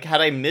recently. Like,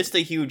 had I missed a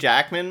Hugh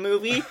Jackman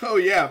movie? Oh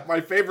yeah,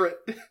 my favorite.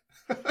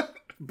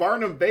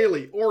 Barnum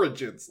Bailey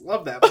Origins.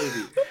 Love that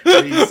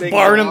movie.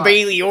 Barnum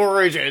Bailey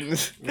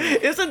Origins. Yeah.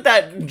 Isn't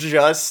that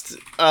just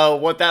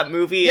what that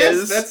movie is?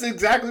 Yes, that's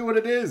exactly what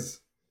it is.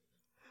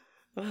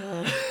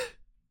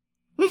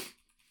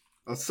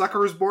 A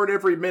sucker is born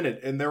every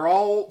minute, and they're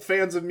all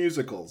fans of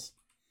musicals.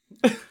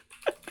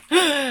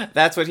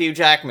 That's what Hugh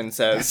Jackman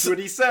says. That's what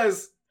he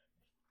says.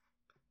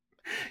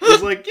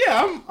 He's like,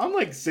 yeah, I'm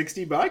like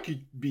 60, but I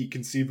could be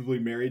conceivably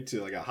married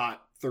to like a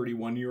hot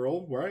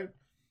 31-year-old, right?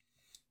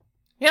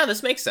 Yeah,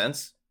 this makes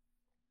sense.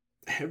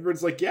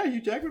 Everyone's like, yeah,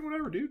 Hugh Jackman,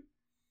 whatever, dude.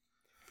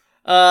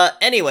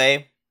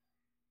 Anyway,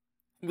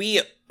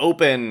 we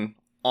open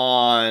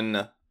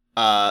on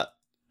a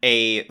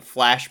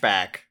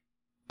flashback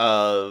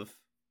of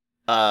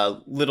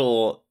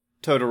little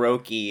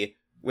Todoroki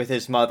with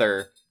his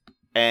mother,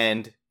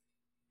 and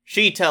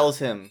she tells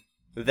him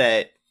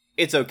that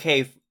it's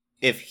okay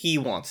if he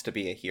wants to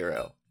be a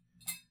hero.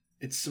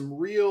 It's some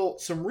real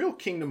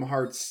Kingdom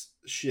Hearts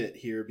shit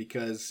here,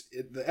 because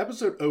the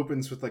episode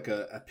opens with like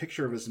a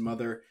picture of his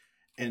mother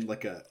and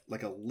like a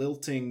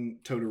lilting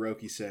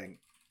Todoroki saying,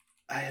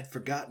 "I had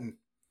forgotten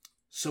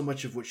so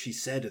much of what she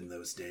said in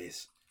those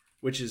days,"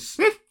 which is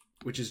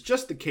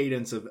just the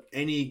cadence of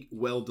any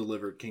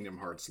well-delivered Kingdom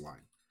Hearts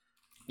line.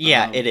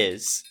 Yeah, it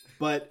is.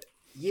 But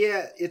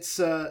yeah, it's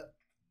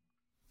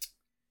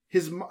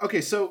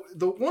okay, so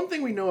the one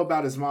thing we know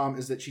about his mom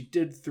is that she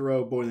did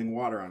throw boiling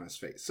water on his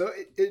face. So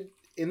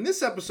in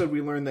this episode,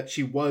 we learned that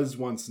she was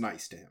once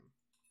nice to him.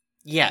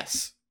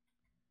 Yes.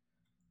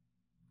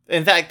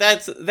 In fact,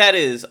 that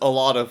is a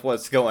lot of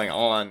what's going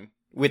on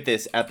with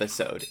this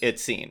episode, it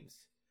seems.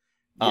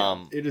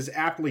 Yeah, it is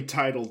aptly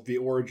titled The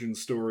Origin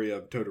Story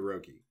of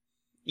Todoroki.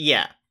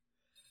 Yeah.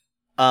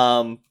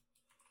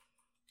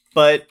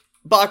 But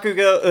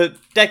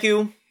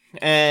Deku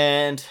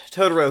and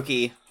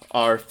Todoroki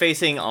are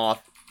facing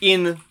off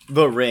in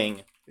the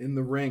ring. In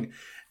the ring.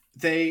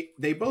 They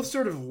both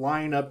sort of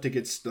line up to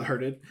get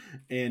started,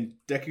 and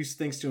Deku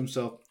thinks to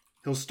himself,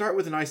 he'll start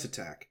with an ice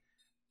attack.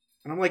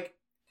 And I'm like,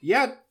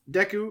 yeah,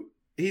 Deku,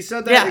 he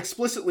said that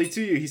explicitly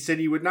to you. He said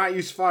he would not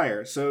use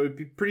fire, so it'd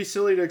be pretty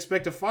silly to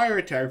expect a fire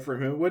attack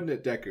from him, wouldn't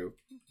it, Deku?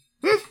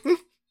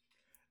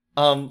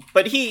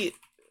 But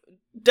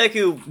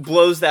Deku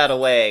blows that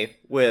away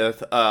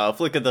with a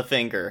flick of the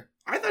finger.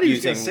 I thought he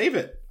was going to save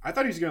it. I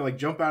thought he was going to like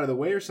jump out of the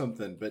way or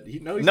something, but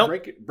he's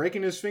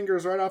breaking his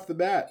fingers right off the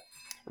bat.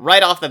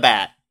 Right off the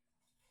bat.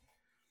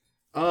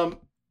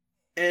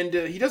 And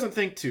he doesn't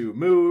think to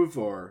move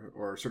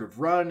or sort of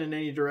run in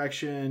any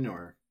direction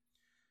or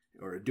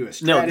do a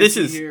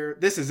strategy here.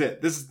 This is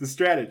it. This is the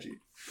strategy.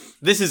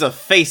 This is a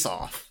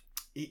face-off.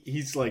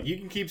 He's like, you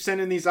can keep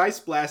sending these ice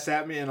blasts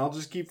at me and I'll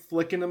just keep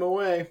flicking them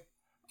away.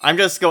 I'm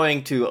just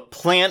going to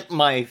plant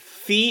my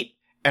feet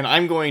and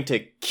I'm going to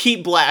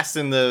keep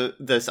blasting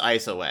this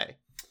ice away.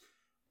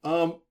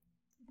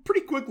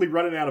 Pretty quickly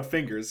running out of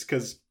fingers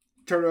because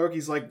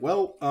Todoroki's like,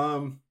 well,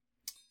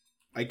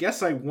 I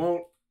guess I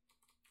won't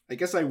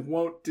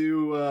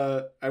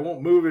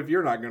move if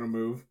you're not gonna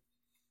move.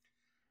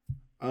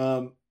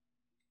 So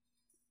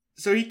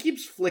he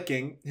keeps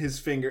flicking his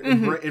finger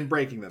and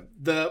breaking them.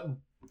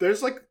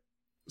 There's like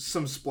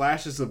some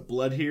splashes of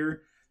blood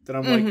here that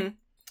I'm like, I'm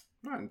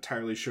not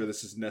entirely sure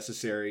this is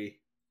necessary.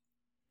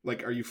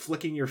 Like, are you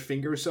flicking your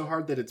finger so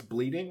hard that it's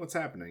bleeding? What's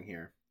happening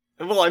here?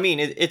 Well, I mean,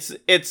 it's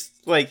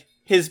like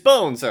his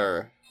bones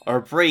are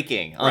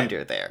breaking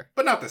under there.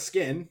 But not the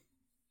skin.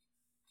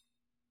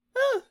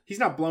 He's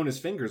not blown his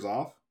fingers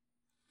off.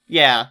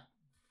 Yeah.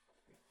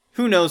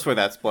 Who knows where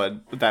that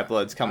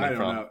blood's coming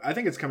from? I don't know. I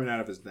think it's coming out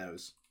of his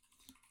nose.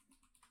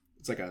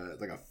 It's like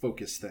a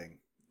focus thing.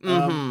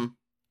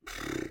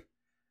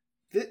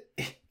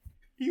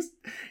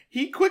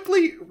 He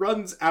quickly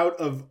runs out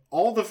of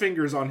all the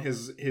fingers on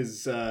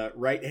his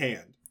right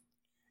hand.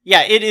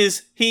 Yeah,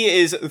 he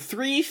is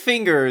 3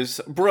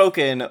 fingers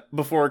broken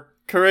before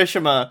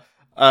Kirishima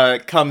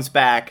comes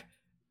back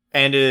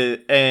and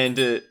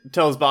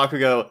tells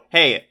Bakugo,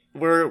 "Hey,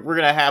 we're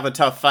gonna have a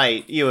tough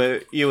fight,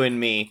 you and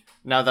me,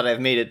 now that I've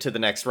made it to the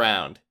next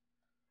round."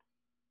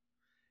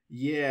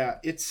 Yeah,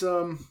 it's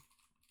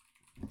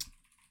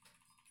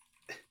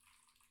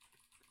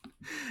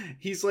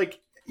he's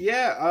like,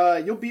 "Yeah,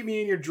 you'll beat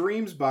me in your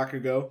dreams,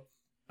 Bakugo."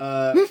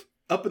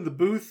 Up in the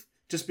booth,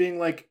 just being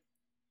like,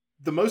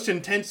 the most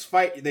intense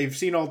fight they've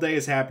seen all day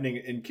is happening,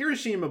 and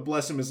Kirishima,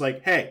 bless him, is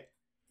like, "Hey,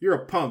 you're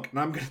a punk, and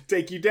I'm gonna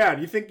take you down.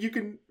 You think you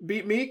can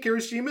beat me,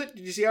 Kirishima? Did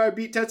you see how I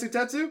beat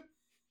Tetsu?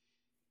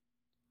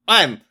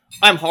 I'm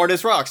hard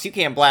as rocks. You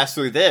can't blast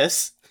through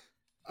this."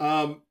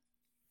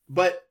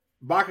 But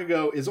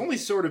Bakugo is only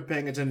sort of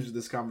paying attention to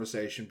this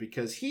conversation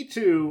because he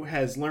too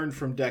has learned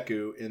from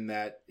Deku in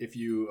that if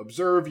you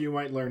observe, you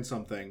might learn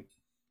something.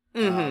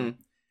 And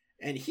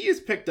he has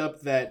picked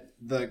up that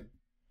the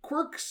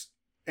quirks,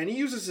 and he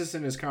uses this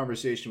in his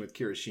conversation with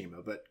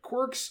Kirishima, but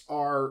quirks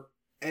are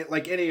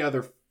like any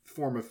other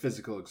form of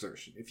physical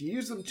exertion. If you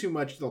use them too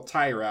much, they'll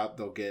tire out,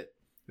 you'll get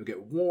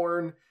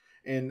worn,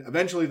 and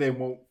eventually they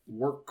won't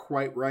work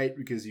quite right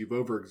because you've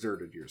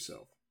overexerted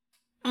yourself.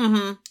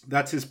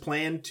 That's his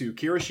plan to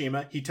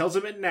Kirishima. He tells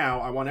him it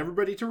now. I want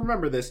everybody to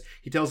remember this.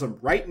 He tells him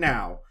right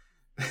now.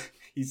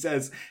 He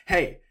says,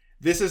 "Hey,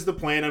 this is the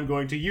plan I'm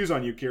going to use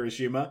on you,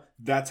 Kirishima.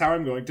 That's how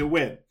I'm going to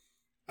win."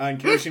 And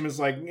Kirishima's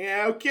like,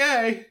 "Yeah,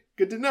 okay.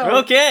 Good to know.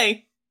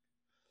 Okay.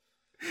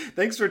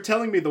 Thanks for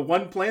telling me the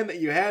one plan that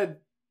you had.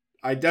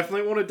 I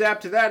definitely won't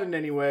adapt to that in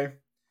any way."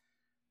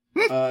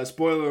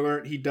 Spoiler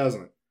alert, he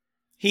doesn't.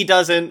 He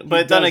doesn't,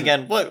 but then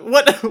again,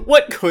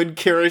 what could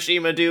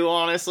Kirishima do,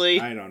 honestly?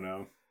 I don't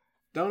know.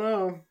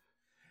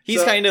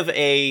 He's kind of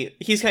a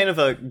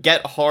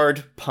get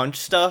hard punch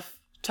stuff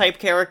type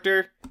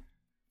character.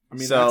 I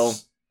mean, so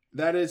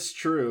that is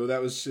true.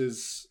 That was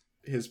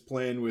his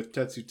plan with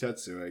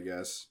Tetsu, I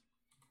guess.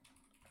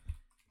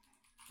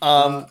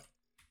 But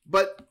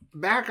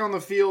back on the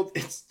field,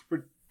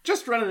 we're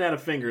just running out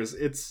of fingers.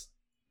 It's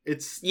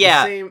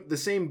the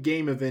same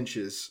game of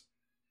inches.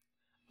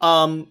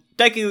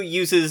 Deku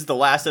uses the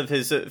last of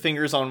his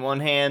fingers on one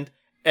hand,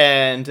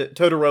 and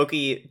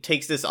Todoroki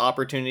takes this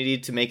opportunity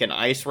to make an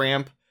ice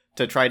ramp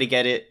to try to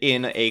get it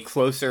in a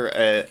closer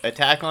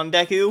attack on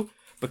Deku,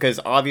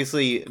 because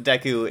obviously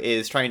Deku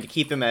is trying to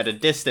keep him at a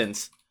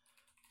distance.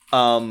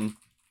 But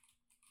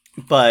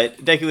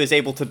Deku is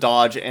able to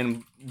dodge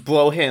and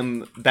blow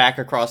him back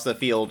across the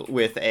field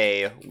with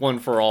a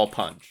one-for-all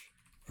punch.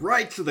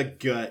 Right to the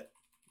gut.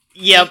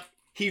 Yep.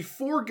 He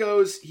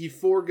foregoes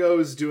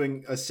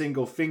doing a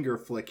single finger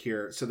flick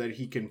here so that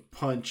he can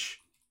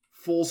punch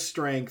full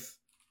strength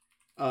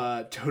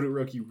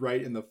Todoroki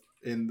right in the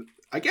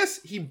I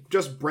guess he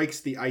just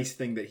breaks the ice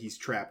thing that he's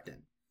trapped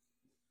in.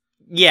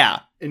 Yeah.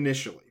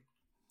 Initially.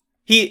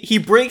 He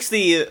breaks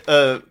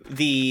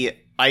the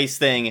ice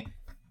thing,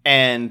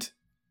 and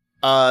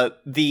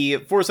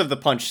the force of the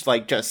punch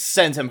like just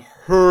sends him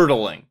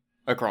hurtling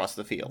across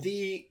the field.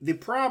 The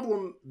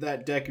problem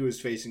that Deku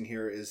is facing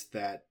here is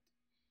that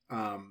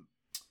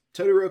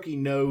Todoroki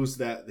knows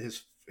that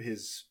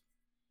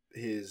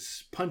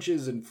his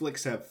punches and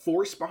flicks have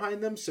force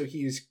behind them, so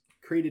he's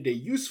created a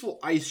useful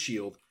ice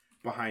shield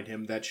behind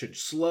him that should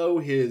slow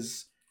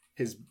his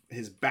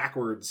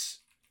backwards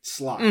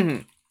slide.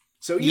 Mm-hmm.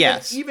 So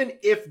even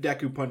if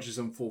Deku punches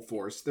him full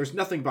force, there's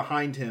nothing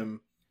behind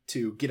him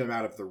to get him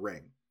out of the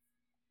ring.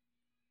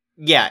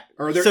 Yeah.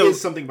 Or there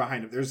is something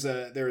behind him. There's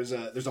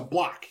a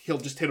block. He'll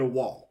just hit a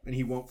wall and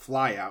he won't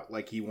fly out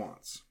like he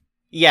wants.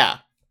 Yeah.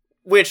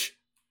 Which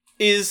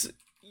is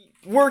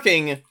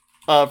working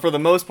for the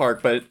most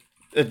part, but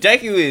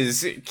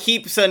Deku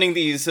keep sending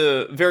these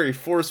very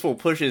forceful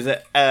pushes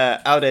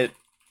out at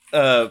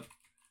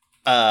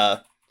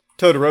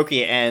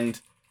Todoroki,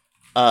 and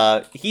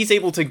he's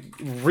able to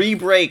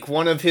re-break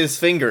one of his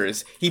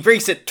fingers. He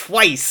breaks it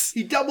twice.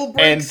 He double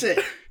breaks it.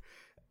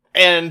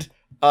 And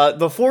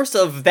the force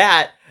of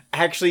that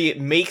actually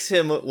makes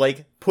him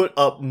like put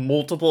up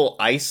multiple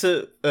ice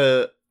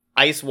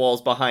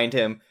walls behind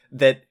him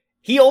that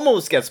he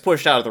almost gets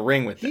pushed out of the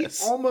ring with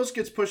this. He almost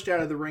gets pushed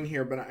out of the ring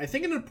here, but I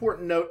think an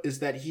important note is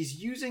that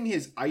he's using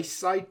his ice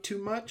side too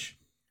much.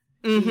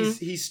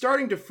 Mm-hmm. He's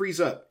starting to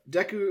freeze up.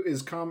 Deku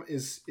is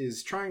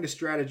trying to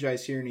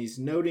strategize here, and he's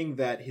noting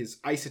that his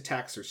ice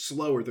attacks are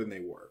slower than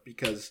they were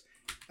because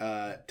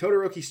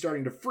Todoroki's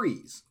starting to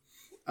freeze.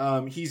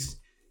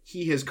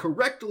 He has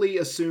correctly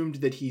assumed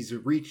that he's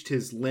reached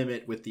his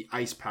limit with the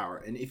ice power,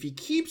 and if he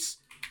keeps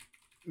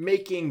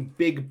making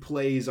big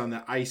plays on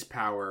the ice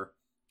power,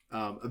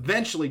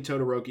 eventually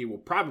Todoroki will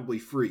probably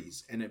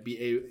freeze, and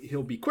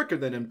he'll be quicker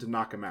than him to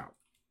knock him out.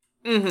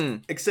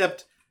 Mm-hmm.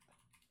 Except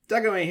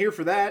Deku ain't here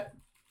for that.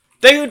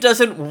 Deku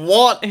doesn't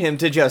want him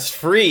to just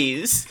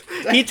freeze.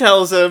 He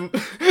tells him,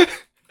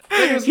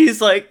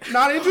 he's like,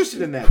 not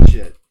interested in that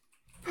shit.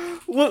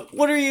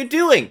 What are you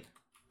doing?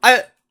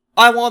 I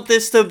want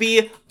this to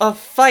be a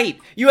fight.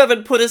 You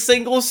haven't put a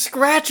single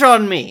scratch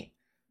on me.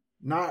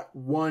 Not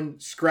one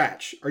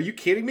scratch. Are you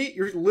kidding me?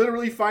 You're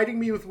literally fighting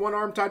me with one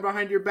arm tied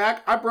behind your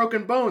back? I've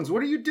broken bones.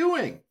 What are you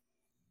doing?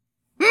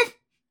 You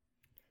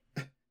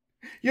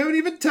haven't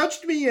even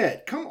touched me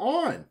yet. Come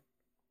on.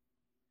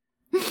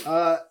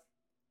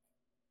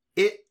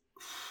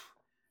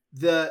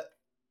 The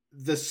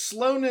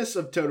slowness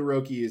of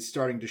Todoroki is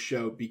starting to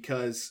show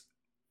because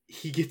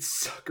he gets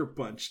sucker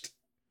punched.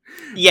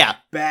 Yeah.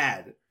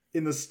 Bad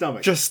in the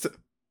stomach. Just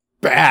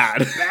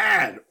bad.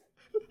 Bad.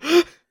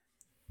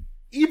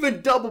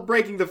 Even double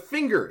breaking the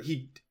finger,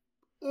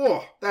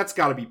 that's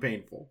gotta be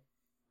painful.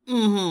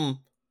 Mm-hmm.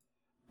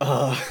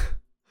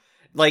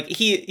 Like,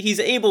 he's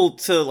able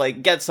to,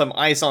 like, get some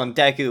ice on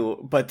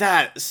Deku, but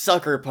that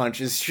sucker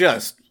punch is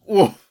just,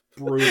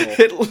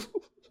 brutal.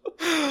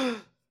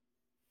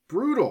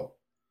 Brutal.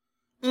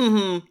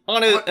 Mm-hmm.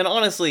 And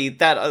honestly,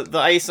 that the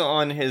ice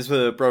on his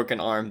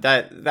broken arm,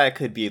 that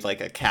could be, like,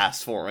 a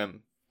cast for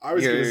him. I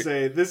was gonna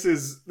say, this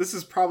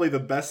is probably the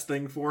best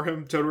thing for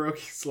him.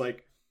 Todoroki's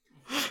like,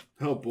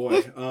 oh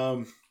boy.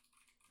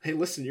 Hey,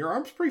 listen, your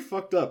arm's pretty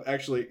fucked up.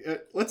 Actually,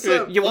 let's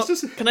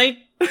just. Can I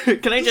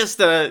just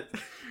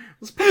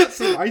let's put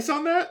some ice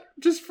on that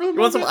just for the moment.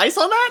 You want some ice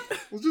on that?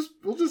 We'll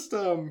just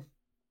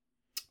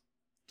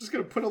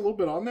gonna put a little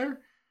bit on there.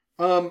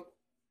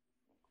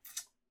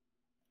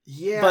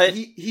 Yeah, but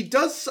he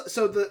does.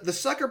 So the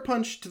sucker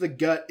punch to the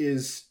gut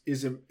is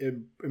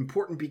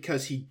important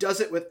because he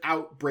does it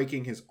without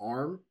breaking his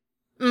arm.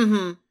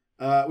 Mm-hmm.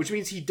 Which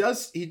means he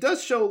does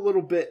show a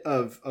little bit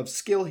of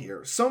skill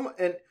here.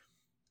 And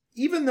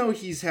even though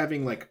he's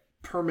having like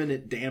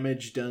permanent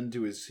damage done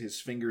to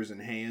his fingers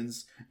and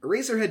hands,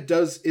 Eraserhead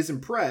is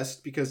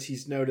impressed because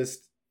he's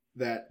noticed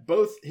that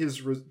both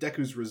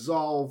Deku's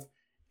resolve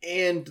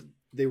and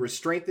the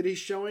restraint that he's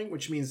showing,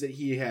 which means that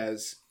he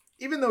has,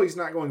 even though he's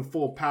not going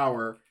full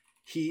power,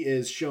 he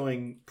is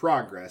showing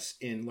progress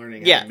in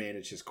learning how to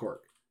manage his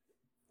quirk.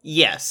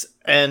 Yes,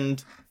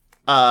 and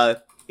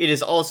it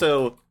is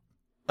also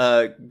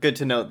good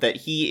to note that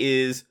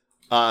he is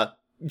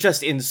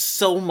just in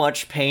so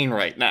much pain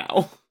right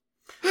now.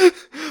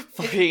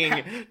 Fucking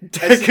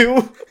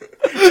Deku.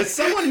 As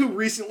someone who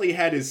recently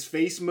had his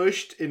face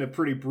mushed in a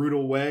pretty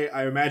brutal way,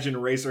 I imagine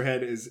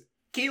Eraserhead is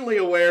keenly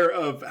aware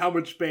of how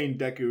much pain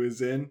Deku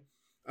is in,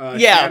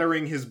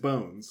 shattering his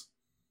bones.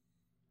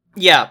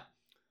 Yeah.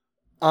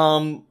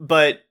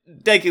 But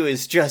Deku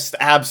is just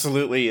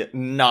absolutely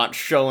not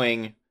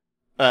showing,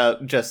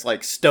 just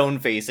like stone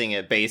facing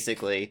it,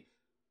 basically.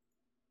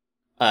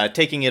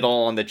 Taking it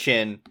all on the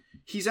chin.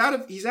 He's out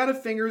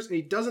of fingers, and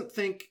he doesn't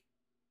think.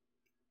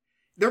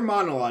 They're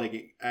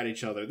monologuing at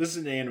each other. This is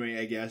an anime,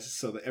 I guess,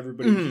 so that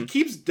everybody he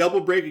keeps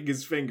double breaking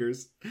his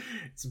fingers.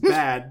 It's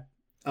bad.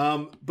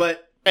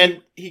 But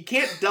he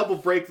can't double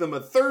break them a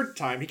third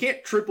time. He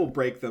can't triple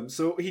break them.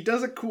 So he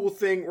does a cool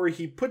thing where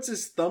he puts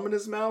his thumb in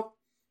his mouth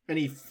and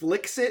he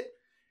flicks it,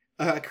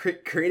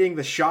 creating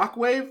the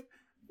shockwave.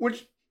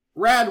 Which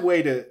rad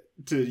way to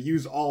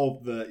use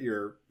all of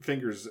your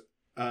fingers,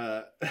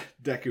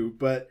 Deku.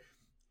 But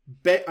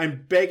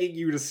I'm begging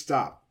you to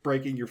stop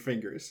breaking your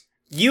fingers.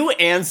 You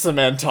and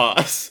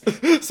Cementos.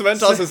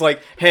 Cementos is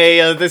like,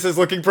 hey, this is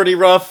looking pretty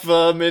rough,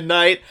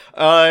 Midnight.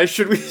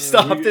 Should we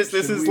stop this?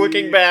 This is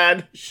looking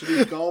bad. Should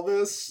we call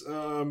this?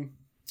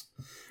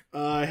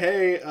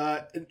 Hey,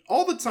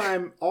 all the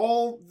time,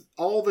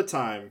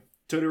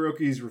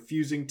 Todoroki's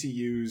refusing to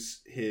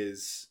use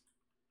his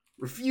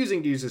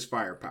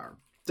firepower.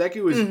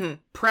 Deku is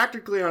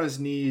practically on his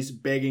knees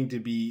begging to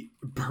be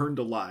burned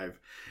alive,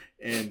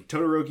 and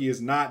Todoroki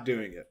is not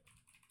doing it.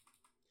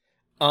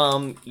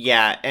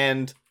 Yeah,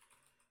 and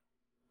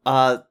We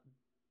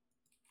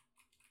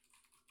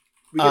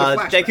get a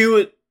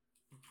flashback.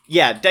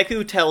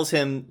 Deku tells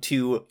him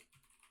to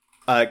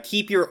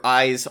keep your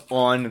eyes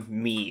on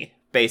me.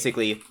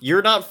 Basically,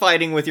 you're not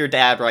fighting with your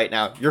dad right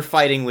now. You're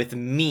fighting with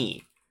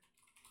me.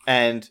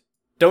 And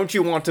don't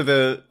you want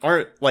to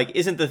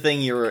isn't the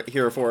thing you're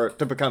here for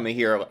to become a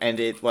hero? And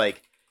it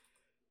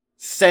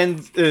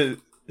sends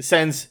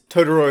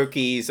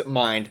Todoroki's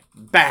mind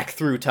back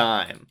through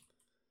time.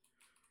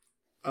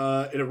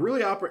 In a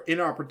really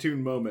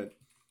inopportune moment,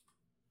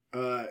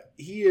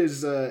 he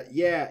has a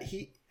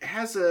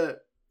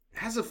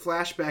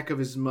flashback of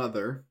his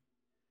mother.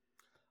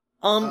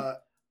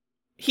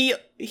 He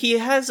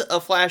has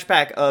a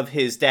flashback of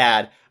his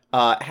dad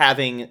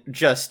having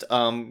just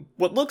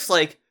what looks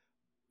like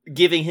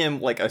giving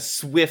him like a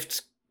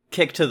swift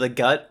kick to the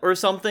gut or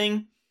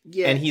something.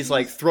 Yeah, and he's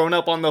like thrown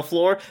up on the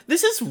floor.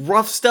 This is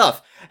rough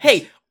stuff.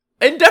 Hey,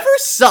 Endeavor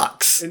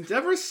sucks.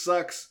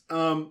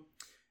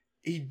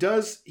 He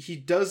does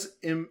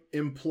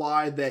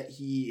imply that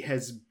he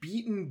has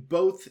beaten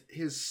both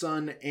his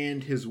son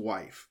and his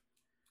wife.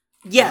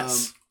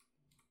 Yes.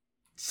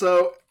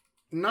 So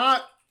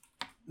not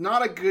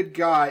a good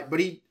guy,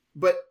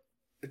 but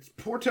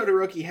poor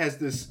Todoroki has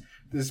this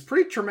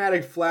pretty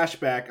traumatic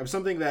flashback of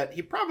something that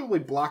he probably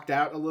blocked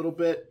out a little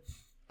bit,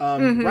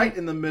 right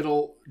in the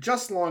middle,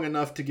 just long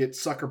enough to get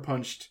sucker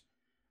punched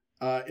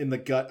in the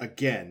gut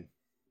again.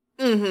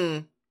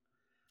 Mm-hmm.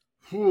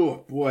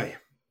 Oh boy.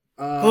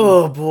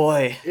 Oh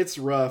boy. It's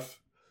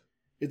rough.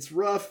 The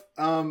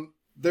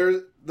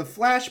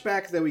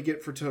flashback that we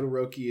get for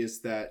Todoroki is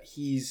that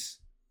he's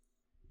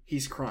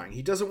crying.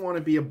 He doesn't want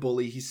to be a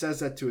bully. He says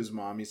that to his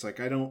mom. He's like,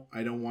 I don't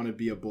want to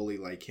be a bully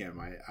like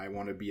him. I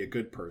want to be a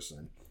good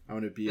person. I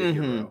want to be a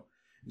hero.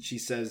 And she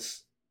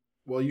says,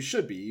 well, you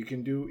should be. You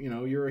can do,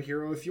 you're a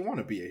hero if you want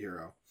to be a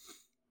hero.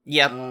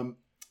 Yep.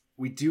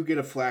 We do get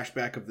a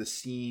flashback of the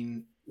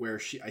scene where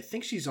I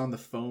think she's on the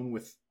phone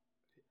with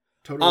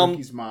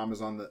Todoroki's mom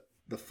is on the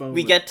phone.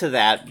 We get to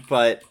that,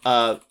 but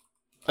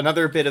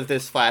another bit of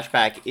this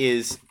flashback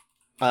is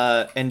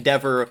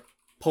Endeavor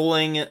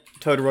pulling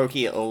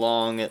Todoroki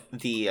along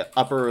the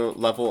upper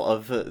level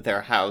of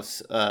their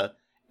house,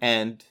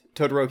 and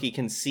Todoroki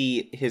can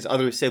see his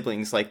other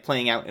siblings like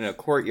playing out in a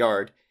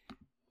courtyard,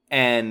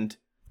 and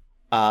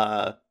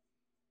Endeavor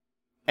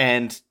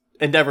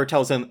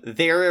tells him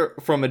they're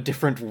from a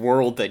different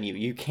world than you.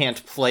 You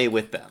can't play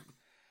with them.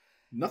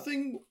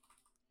 Nothing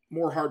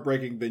more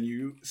heartbreaking than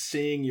you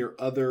seeing your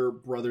other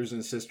brothers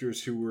and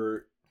sisters who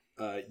were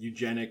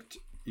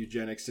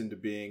eugenics into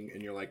being,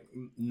 and you're like,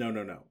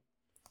 no.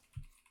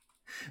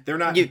 They're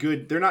not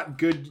good. They're not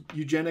good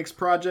eugenics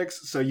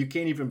projects, so you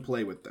can't even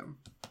play with them.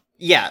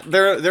 Yeah,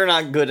 they're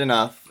not good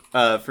enough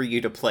for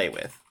you to play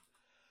with.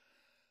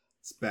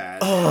 It's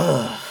bad.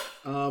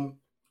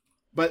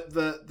 But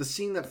the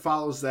scene that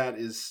follows that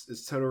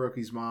is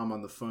Todoroki's mom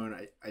on the phone.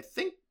 I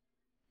think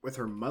with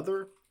her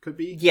mother, could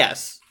be.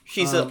 Yes,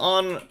 she's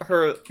on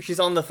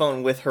the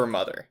phone with her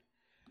mother,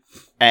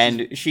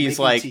 and she's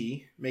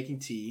making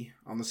tea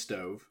on the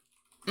stove.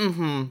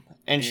 Mm-hmm.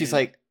 And she's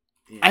like,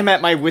 I'm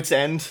at my wit's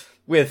end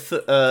with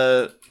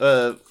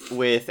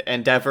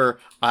Endeavor.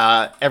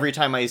 Every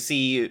time I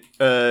see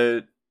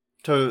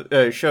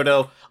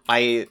Shoto,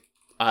 I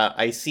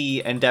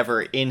see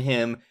Endeavor in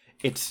him.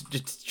 It's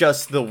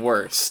just the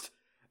worst.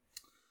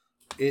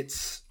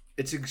 It's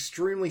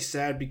extremely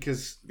sad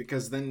because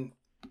then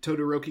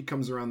Todoroki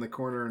comes around the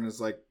corner and is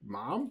like,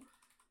 "Mom,"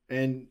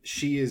 and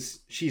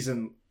she's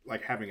in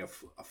like having a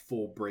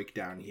full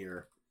breakdown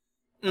here.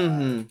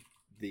 Mm-hmm.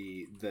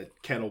 The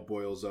kettle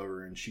boils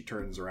over and she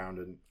turns around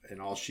and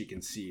all she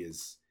can see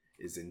is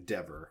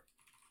Endeavor.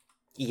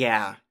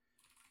 Yeah.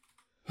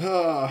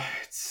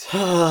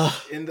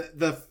 And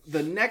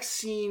the next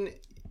scene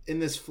in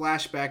this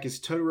flashback is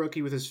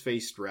Todoroki with his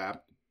face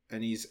wrapped,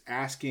 and he's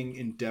asking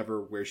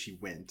Endeavor where she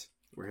went,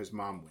 where his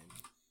mom went.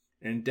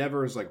 And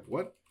Endeavor is like,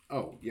 "What?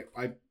 Oh, yeah,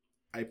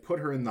 I put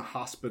her in the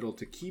hospital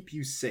to keep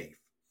you safe,"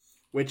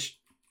 which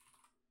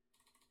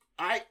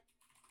I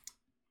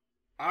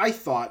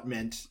thought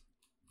meant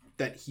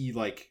that he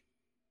like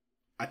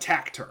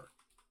attacked her.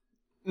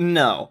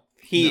 No,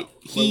 he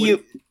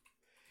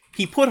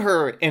put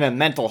her in a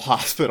mental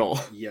hospital.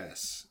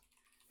 Yes,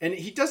 and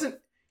he did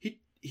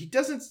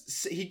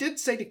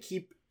say to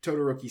keep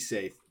Todoroki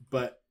safe,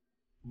 but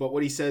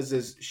what he says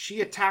is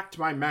she attacked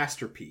my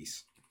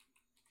masterpiece,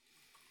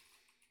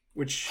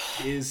 which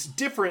is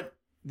different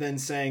than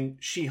saying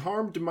she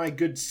harmed my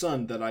good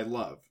son that I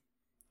love.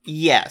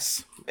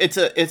 Yes. It's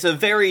a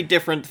very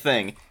different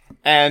thing.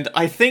 And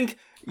I think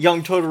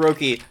young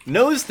Todoroki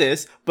knows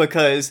this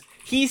because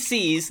he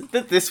sees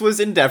that this was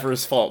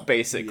Endeavor's fault,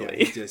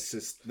 basically. Yeah, this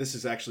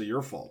is actually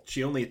your fault.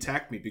 She only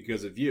attacked me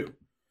because of you.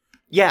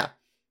 Yeah.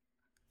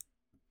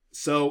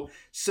 So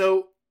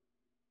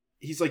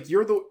he's like,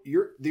 you're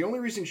the only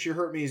reason she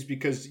hurt me is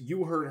because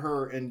you hurt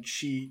her, and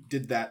she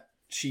did that.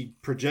 She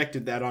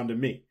projected that onto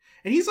me.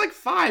 And he's like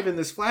 5 in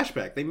this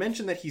flashback. They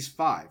mention that he's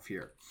 5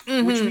 here,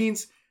 which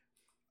means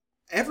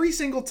every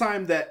single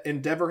time that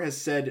Endeavor has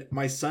said,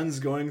 my son's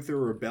going through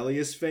a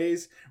rebellious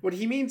phase, what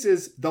he means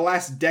is the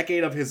last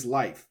decade of his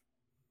life.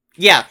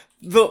 Yeah,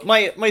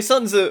 my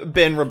son's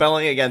been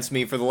rebelling against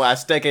me for the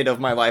last decade of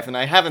my life, and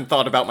I haven't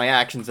thought about my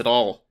actions at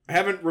all. I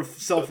haven't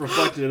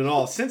self-reflected at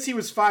all. Since he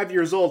was 5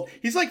 years old,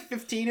 he's like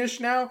 15-ish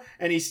now,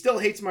 and he still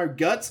hates my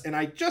guts, and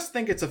I just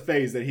think it's a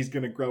phase that he's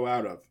going to grow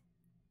out of.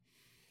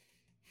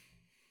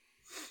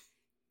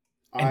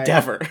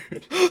 Endeavor.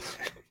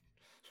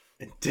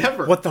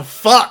 Endeavor. What the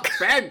fuck?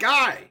 Bad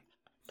guy.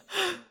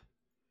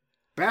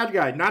 Bad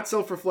guy. Not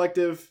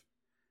self-reflective.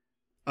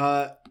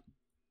 Todoroki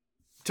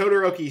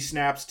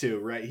snaps too,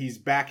 right? He's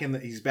back in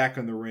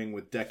the ring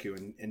with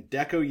Deku, and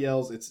Deku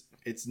yells,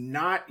 "It's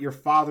not your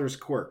father's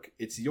quirk.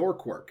 It's your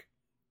quirk.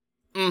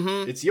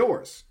 It's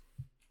yours."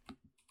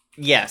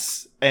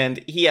 Yes,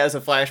 and he has a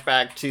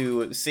flashback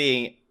to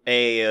seeing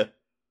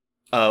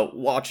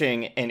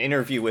watching an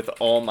interview with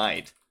All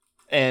Might.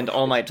 And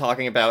All Might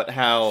talking about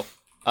how,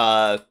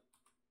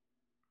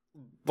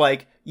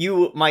 like,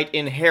 you might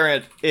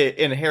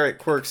inherit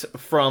quirks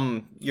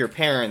from your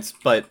parents,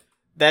 but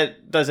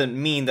that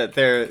doesn't mean that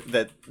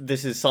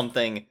this is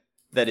something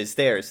that is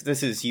theirs.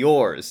 This is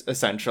yours,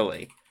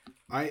 essentially.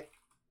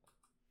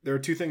 There are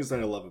 2 things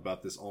that I love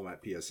about this All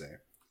Might PSA.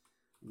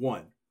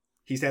 1,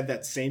 he's had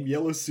that same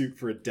yellow suit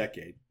for a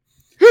decade.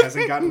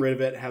 Hasn't gotten rid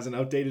of it, hasn't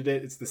updated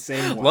it. It's the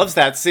same one. Loves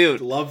that suit.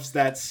 Loves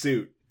that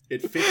suit.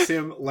 It fits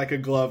him like a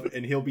glove,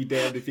 and he'll be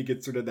damned if he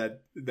gets rid of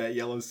that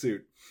yellow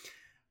suit.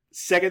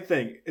 Second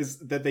thing is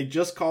that they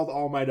just called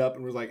All Might up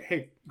and was like,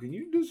 "Hey, can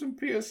you do some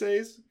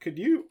PSAs? Could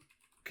you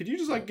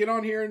just like get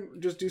on here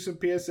and just do some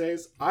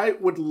PSAs? I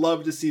would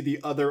love to see the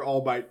other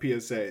All Might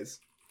PSAs."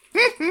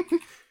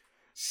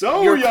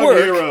 So, your young quirk,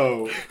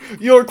 hero,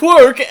 your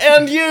quirk,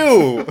 and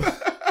you.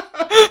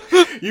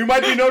 You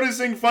might be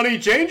noticing funny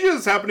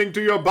changes happening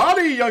to your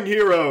body, young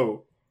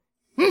hero.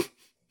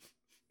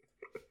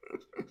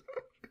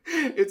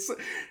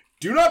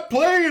 Do not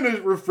play in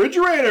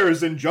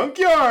refrigerators and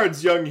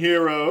junkyards, young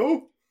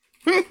hero.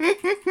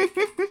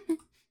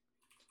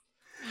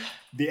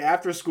 The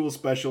after-school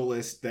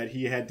specialist that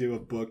he had to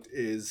have booked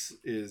is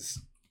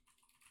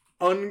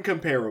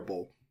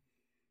uncomparable.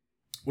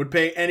 Would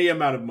pay any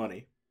amount of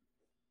money.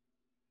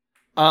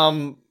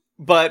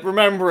 But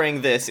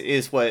remembering this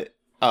is what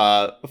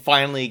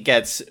finally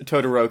gets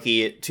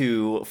Todoroki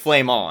to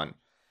flame on.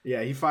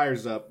 Yeah, he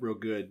fires up real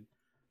good.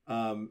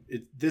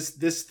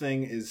 This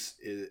thing is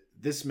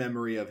this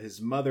memory of his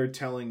mother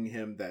telling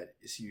him that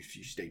if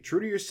you stay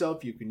true to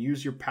yourself, you can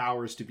use your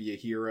powers to be a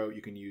hero.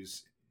 You can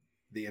use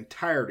the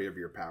entirety of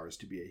your powers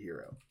to be a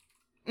hero.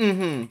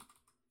 And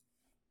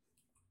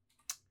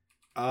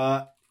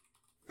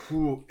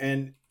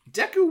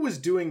Deku was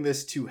doing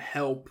this to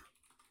help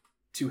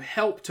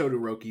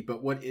Todoroki,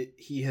 but what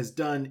he has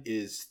done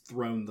is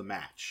thrown the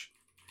match.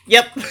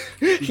 Yep,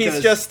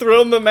 he's just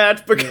thrown the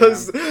match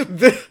because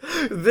this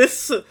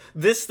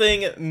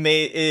thing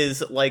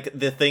is like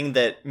the thing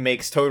that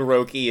makes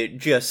Todoroki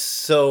just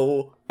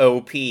so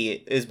OP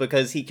is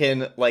because he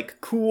can like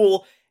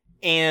cool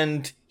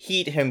and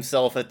heat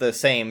himself at the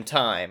same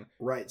time.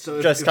 Right.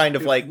 So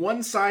if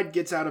one side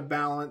gets out of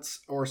balance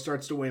or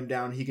starts to weigh him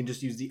down, he can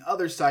just use the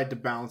other side to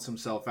balance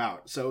himself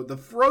out. So the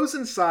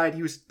frozen side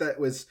that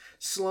was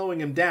slowing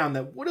him down,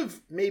 that would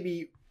have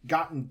maybe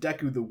gotten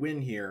Deku the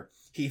win here,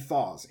 he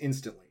thaws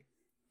instantly.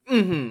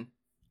 And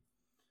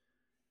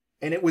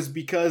it was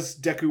because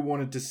Deku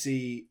wanted to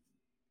see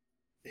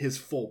his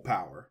full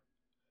power.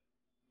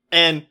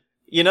 And,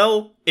 you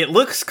know, it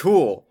looks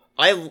cool.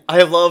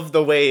 I love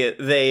the way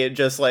they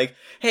just like,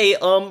 hey,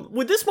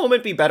 would this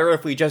moment be better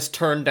if we just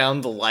turned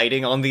down the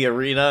lighting on the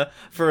arena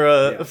for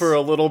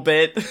a little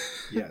bit?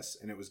 Yes,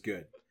 and it was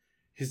good.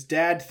 His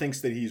dad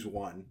thinks that he's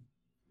won.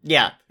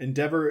 Yeah.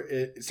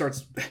 Endeavor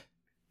starts...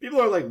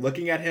 People are like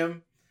looking at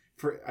him.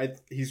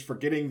 He's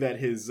forgetting that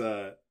he's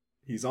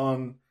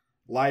on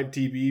live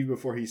TV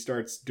before he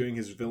starts doing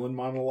his villain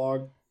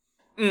monologue.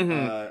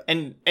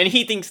 And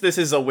he thinks this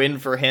is a win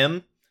for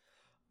him.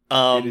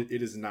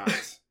 It is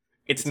not.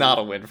 It's not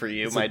a win for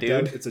you, my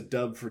dude. It's a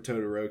dub for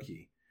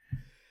Todoroki.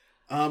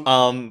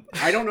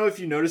 I don't know if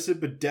you noticed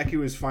it, but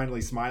Deku is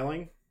finally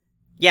smiling.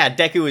 Yeah,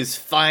 Deku is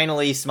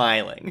finally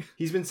smiling.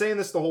 He's been saying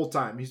this the whole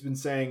time. He's been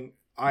saying,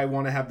 "I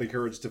want to have the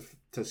courage to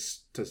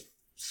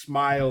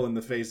smile in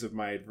the face of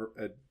my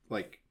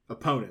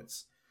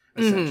opponents,"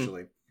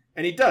 essentially,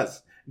 and he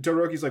does. And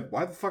Todoroki's like,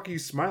 "Why the fuck are you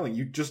smiling?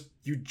 You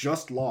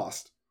just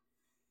lost."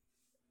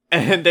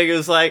 And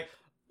Deku's like,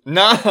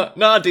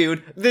 Nah,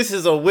 dude. This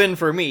is a win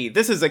for me.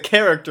 This is a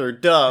character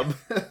dub.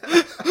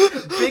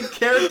 Big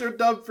character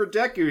dub for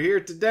Deku here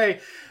today.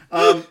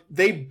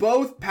 They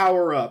both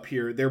power up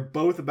here. They're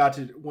both about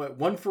to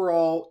one for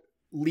all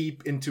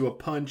leap into a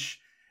punch,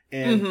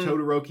 and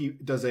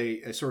Todoroki does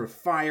a sort of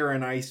fire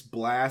and ice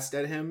blast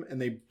at him,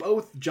 and they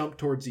both jump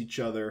towards each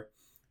other.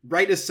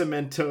 Right as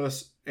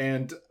Cementos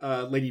and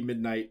Lady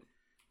Midnight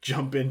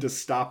jump in to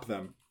stop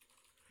them.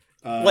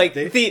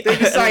 They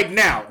decide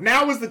now.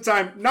 Now is the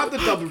time, not the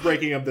double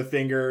breaking of the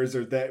fingers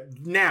or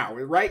that. Now,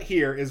 right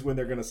here is when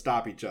they're going to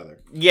stop each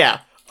other.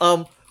 Yeah.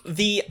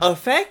 The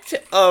effect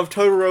of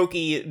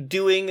Todoroki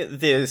doing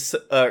this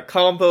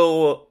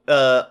combo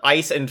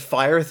ice and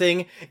fire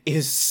thing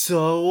is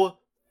so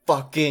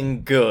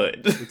fucking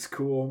good. It's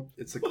cool.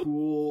 It's a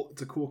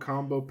cool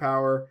combo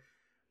power.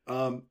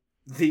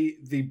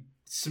 The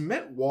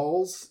cement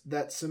walls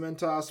that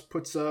Cementos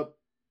puts up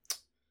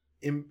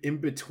in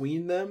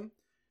between them,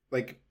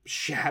 like,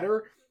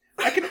 shatter.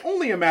 I can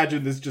only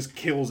imagine this just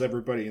kills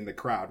everybody in the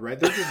crowd, right?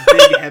 There's just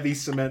big, heavy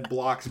cement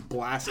blocks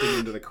blasting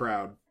into the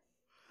crowd.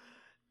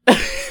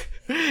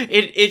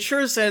 It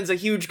sure sends a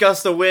huge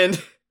gust of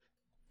wind.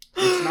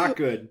 It's not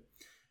good.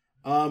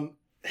 I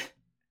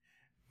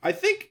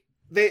think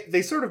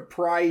they sort of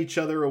pry each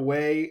other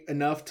away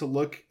enough to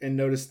look and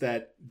notice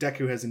that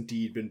Deku has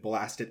indeed been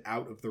blasted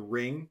out of the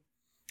ring,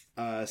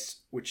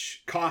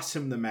 which costs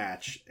him the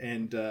match.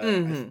 And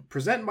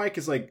Present Mike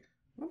is like,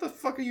 what the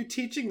fuck are you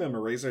teaching them,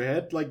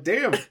 Eraserhead? Like,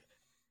 damn.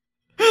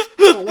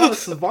 There's a lot of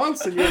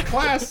savants in your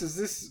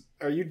class.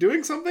 Are you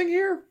doing something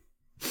here?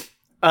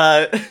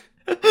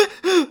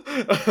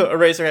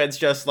 Eraserhead's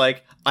just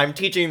like, I'm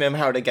teaching them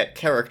how to get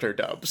character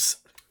dubs.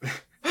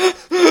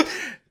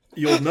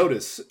 You'll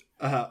notice,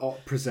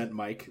 Present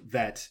Mike,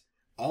 that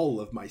all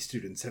of my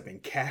students have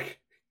been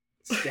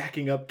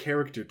stacking up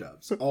character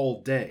dubs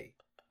all day.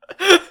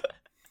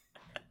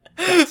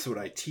 That's what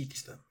I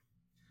teach them.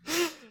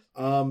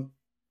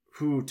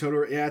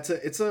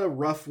 It's a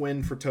rough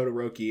win for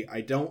Todoroki.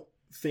 I don't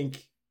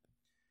think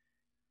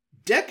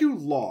Deku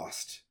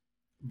lost.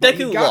 But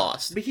he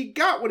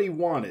got what he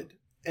wanted,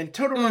 and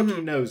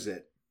Todoroki knows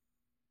it.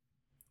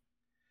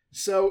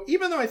 So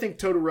even though I think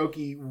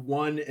Todoroki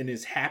won and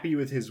is happy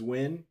with his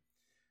win,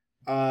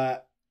 I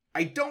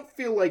don't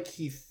feel like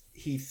he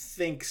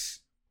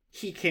thinks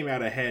he came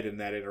out ahead in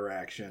that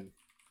interaction.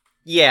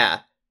 Yeah.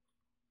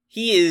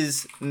 He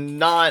is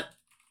not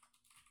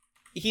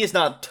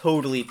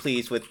totally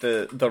pleased with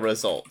the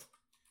result.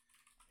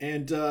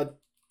 And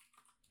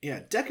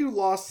Deku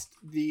lost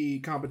the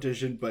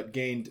competition, but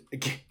gained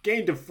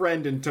a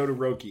friend in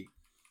Todoroki.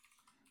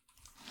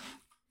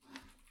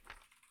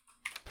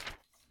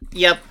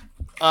 Yep.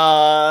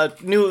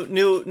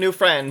 New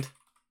friend.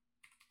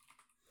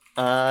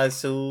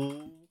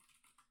 So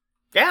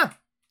yeah.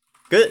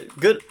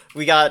 Good.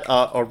 We got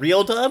a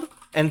real dub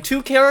and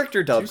two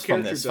character dubs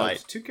from this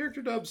fight. Two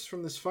character dubs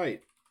from this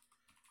fight.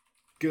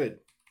 Good.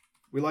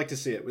 We like to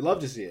see it. We love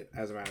to see it,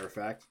 as a matter of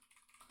fact.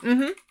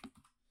 Mm-hmm.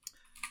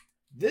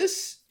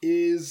 This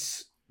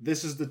is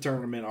the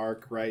tournament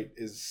arc, right?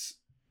 Is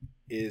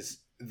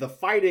the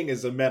fighting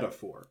is a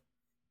metaphor.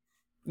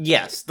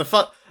 Yes,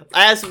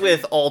 as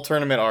with all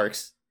tournament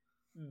arcs,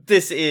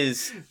 this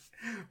is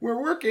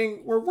we're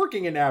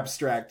working in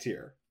abstract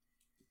here.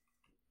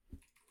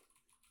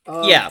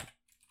 Yeah.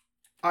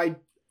 I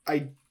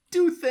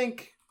do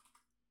think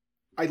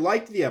I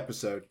liked the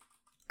episode.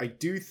 I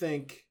do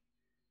think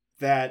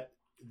that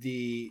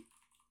I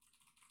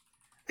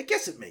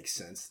guess it makes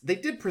sense. They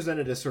did present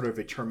it as sort of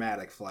a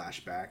traumatic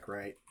flashback,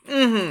 right?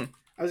 Mm-hmm.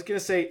 I was gonna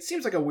say, it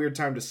seems like a weird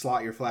time to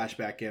slot your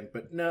flashback in,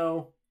 but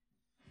no,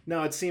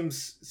 it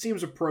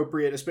seems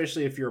appropriate,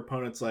 especially if your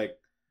opponent's like,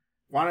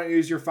 why don't you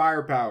use your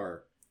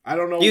firepower? I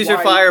don't know. Use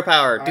your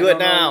firepower. Do it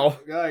now.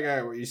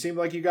 You seem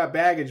like you got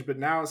baggage, but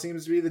now it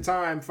seems to be the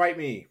time. Fight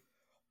me.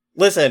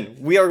 Listen,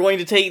 we are going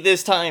to take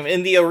this time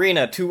in the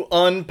arena to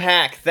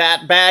unpack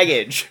that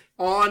baggage.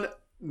 On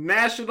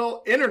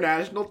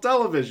international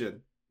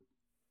television.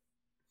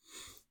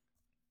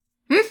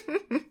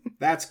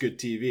 That's good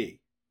TV.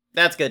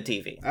 That's good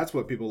TV. That's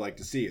what people like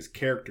to see, is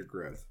character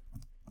growth.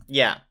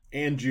 Yeah.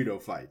 And judo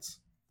fights.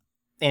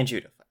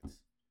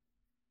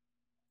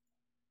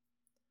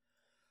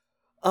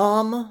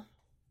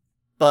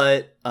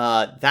 But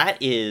that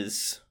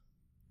is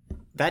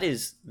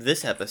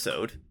this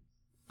episode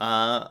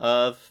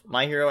of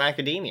My Hero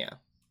Academia.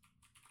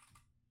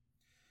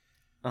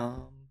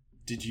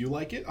 Did you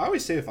like it? I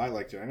always say if I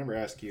liked it. I never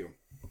ask you.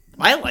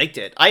 I liked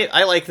it.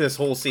 I like this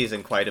whole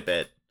season quite a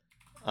bit.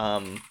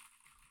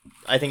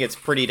 I think it's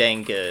pretty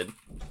dang good.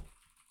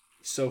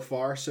 So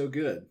far, so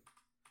good.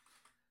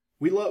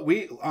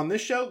 We on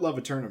this show love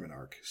a tournament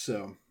arc.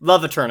 So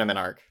love a tournament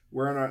arc.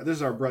 This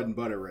is our bread and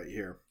butter right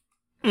here.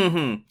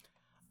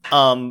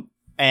 Mm-hmm.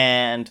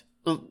 And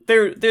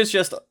there's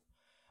just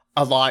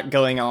a lot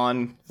going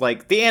on.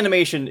 Like, the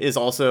animation is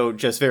also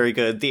just very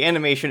good. The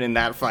animation in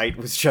that fight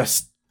was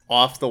just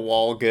off the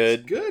wall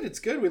good. It's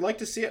good. We like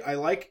to see it.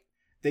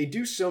 They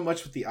do so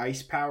much with the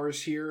ice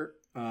powers here.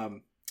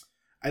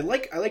 I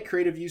like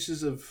creative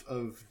uses of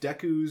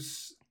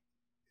Deku's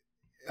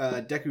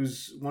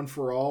One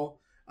for All.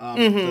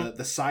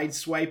 The side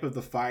swipe of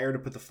the fire to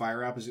put the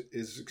fire out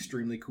is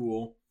extremely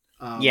cool.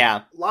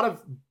 Yeah. A lot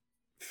of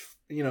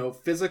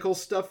physical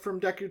stuff from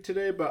Deku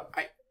today, but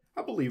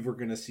I believe we're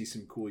gonna see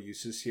some cool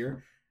uses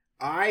here.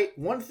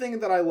 One thing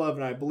that I love,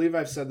 and I believe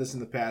I've said this in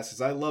the past,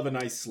 is I love an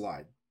ice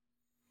slide.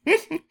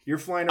 You're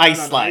flying around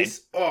on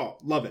ice. Oh,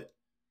 love it.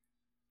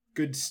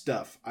 Good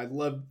stuff. I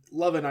love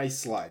an ice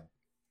slide.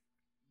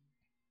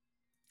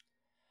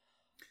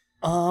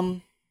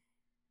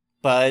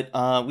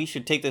 But we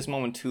should take this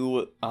moment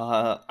to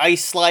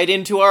ice slide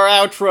into our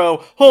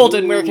outro.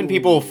 Holden, where can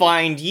people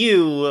find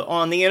you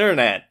on the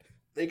internet?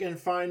 They can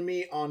find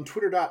me on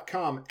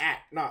twitter.com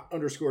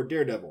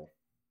 @not_daredevil.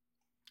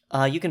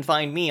 You can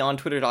find me on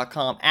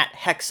twitter.com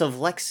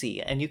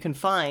 @hexoflexi, and you can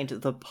find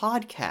the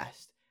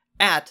podcast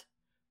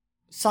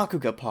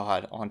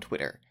 @sakugapod on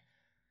Twitter.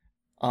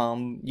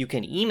 You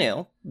can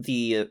email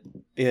the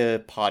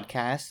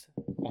podcast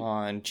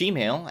on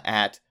Gmail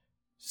at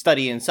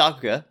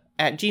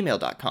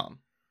studyinsakuga@gmail.com.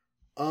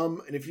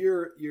 And if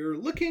you're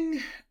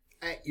looking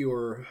at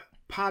your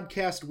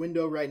podcast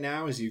window right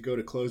now as you go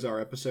to close our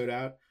episode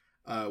out,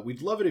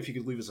 we'd love it if you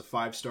could leave us a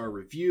 5-star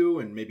review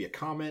and maybe a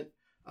comment.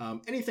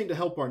 Anything to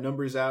help our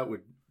numbers out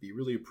would be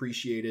really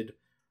appreciated.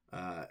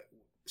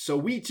 So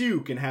we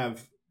too can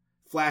have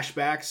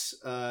flashbacks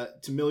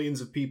to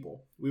millions of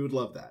people. We would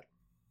love that.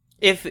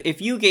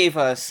 If you gave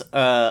us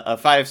a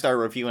 5-star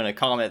review and a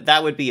comment,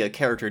 that would be a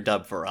character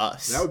dub for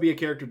us. That would be a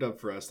character dub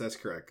for us. That's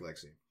correct,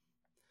 Lexi.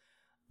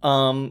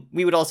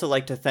 We would also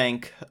like to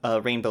thank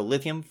Rainbow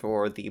Lithium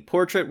for the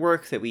portrait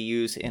work that we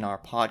use in our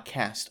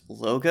podcast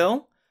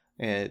logo.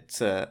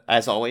 It's,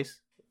 as always,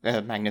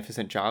 a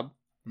magnificent job.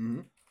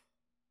 Mm-hmm.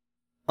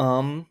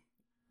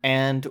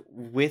 And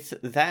with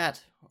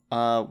that,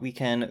 we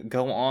can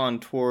go on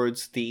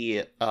towards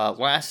the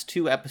last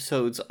 2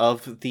 episodes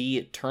of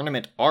the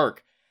tournament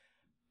arc.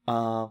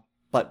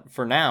 But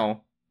for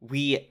now,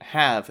 we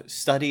have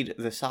studied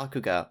the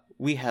Sakuga,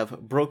 we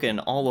have broken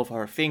all of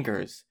our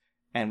fingers,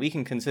 and we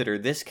can consider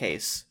this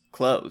case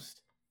closed.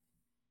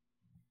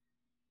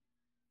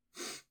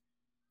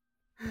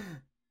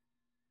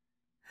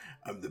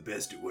 I'm the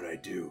best at what I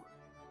do.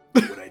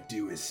 What I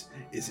do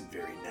isn't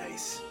very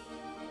nice.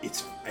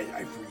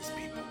 I freeze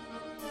people.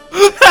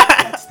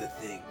 That's the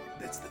thing.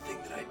 That's the thing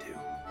that I do.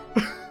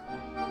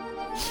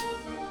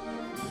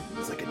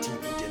 It's like a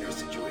TV dinner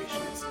situation.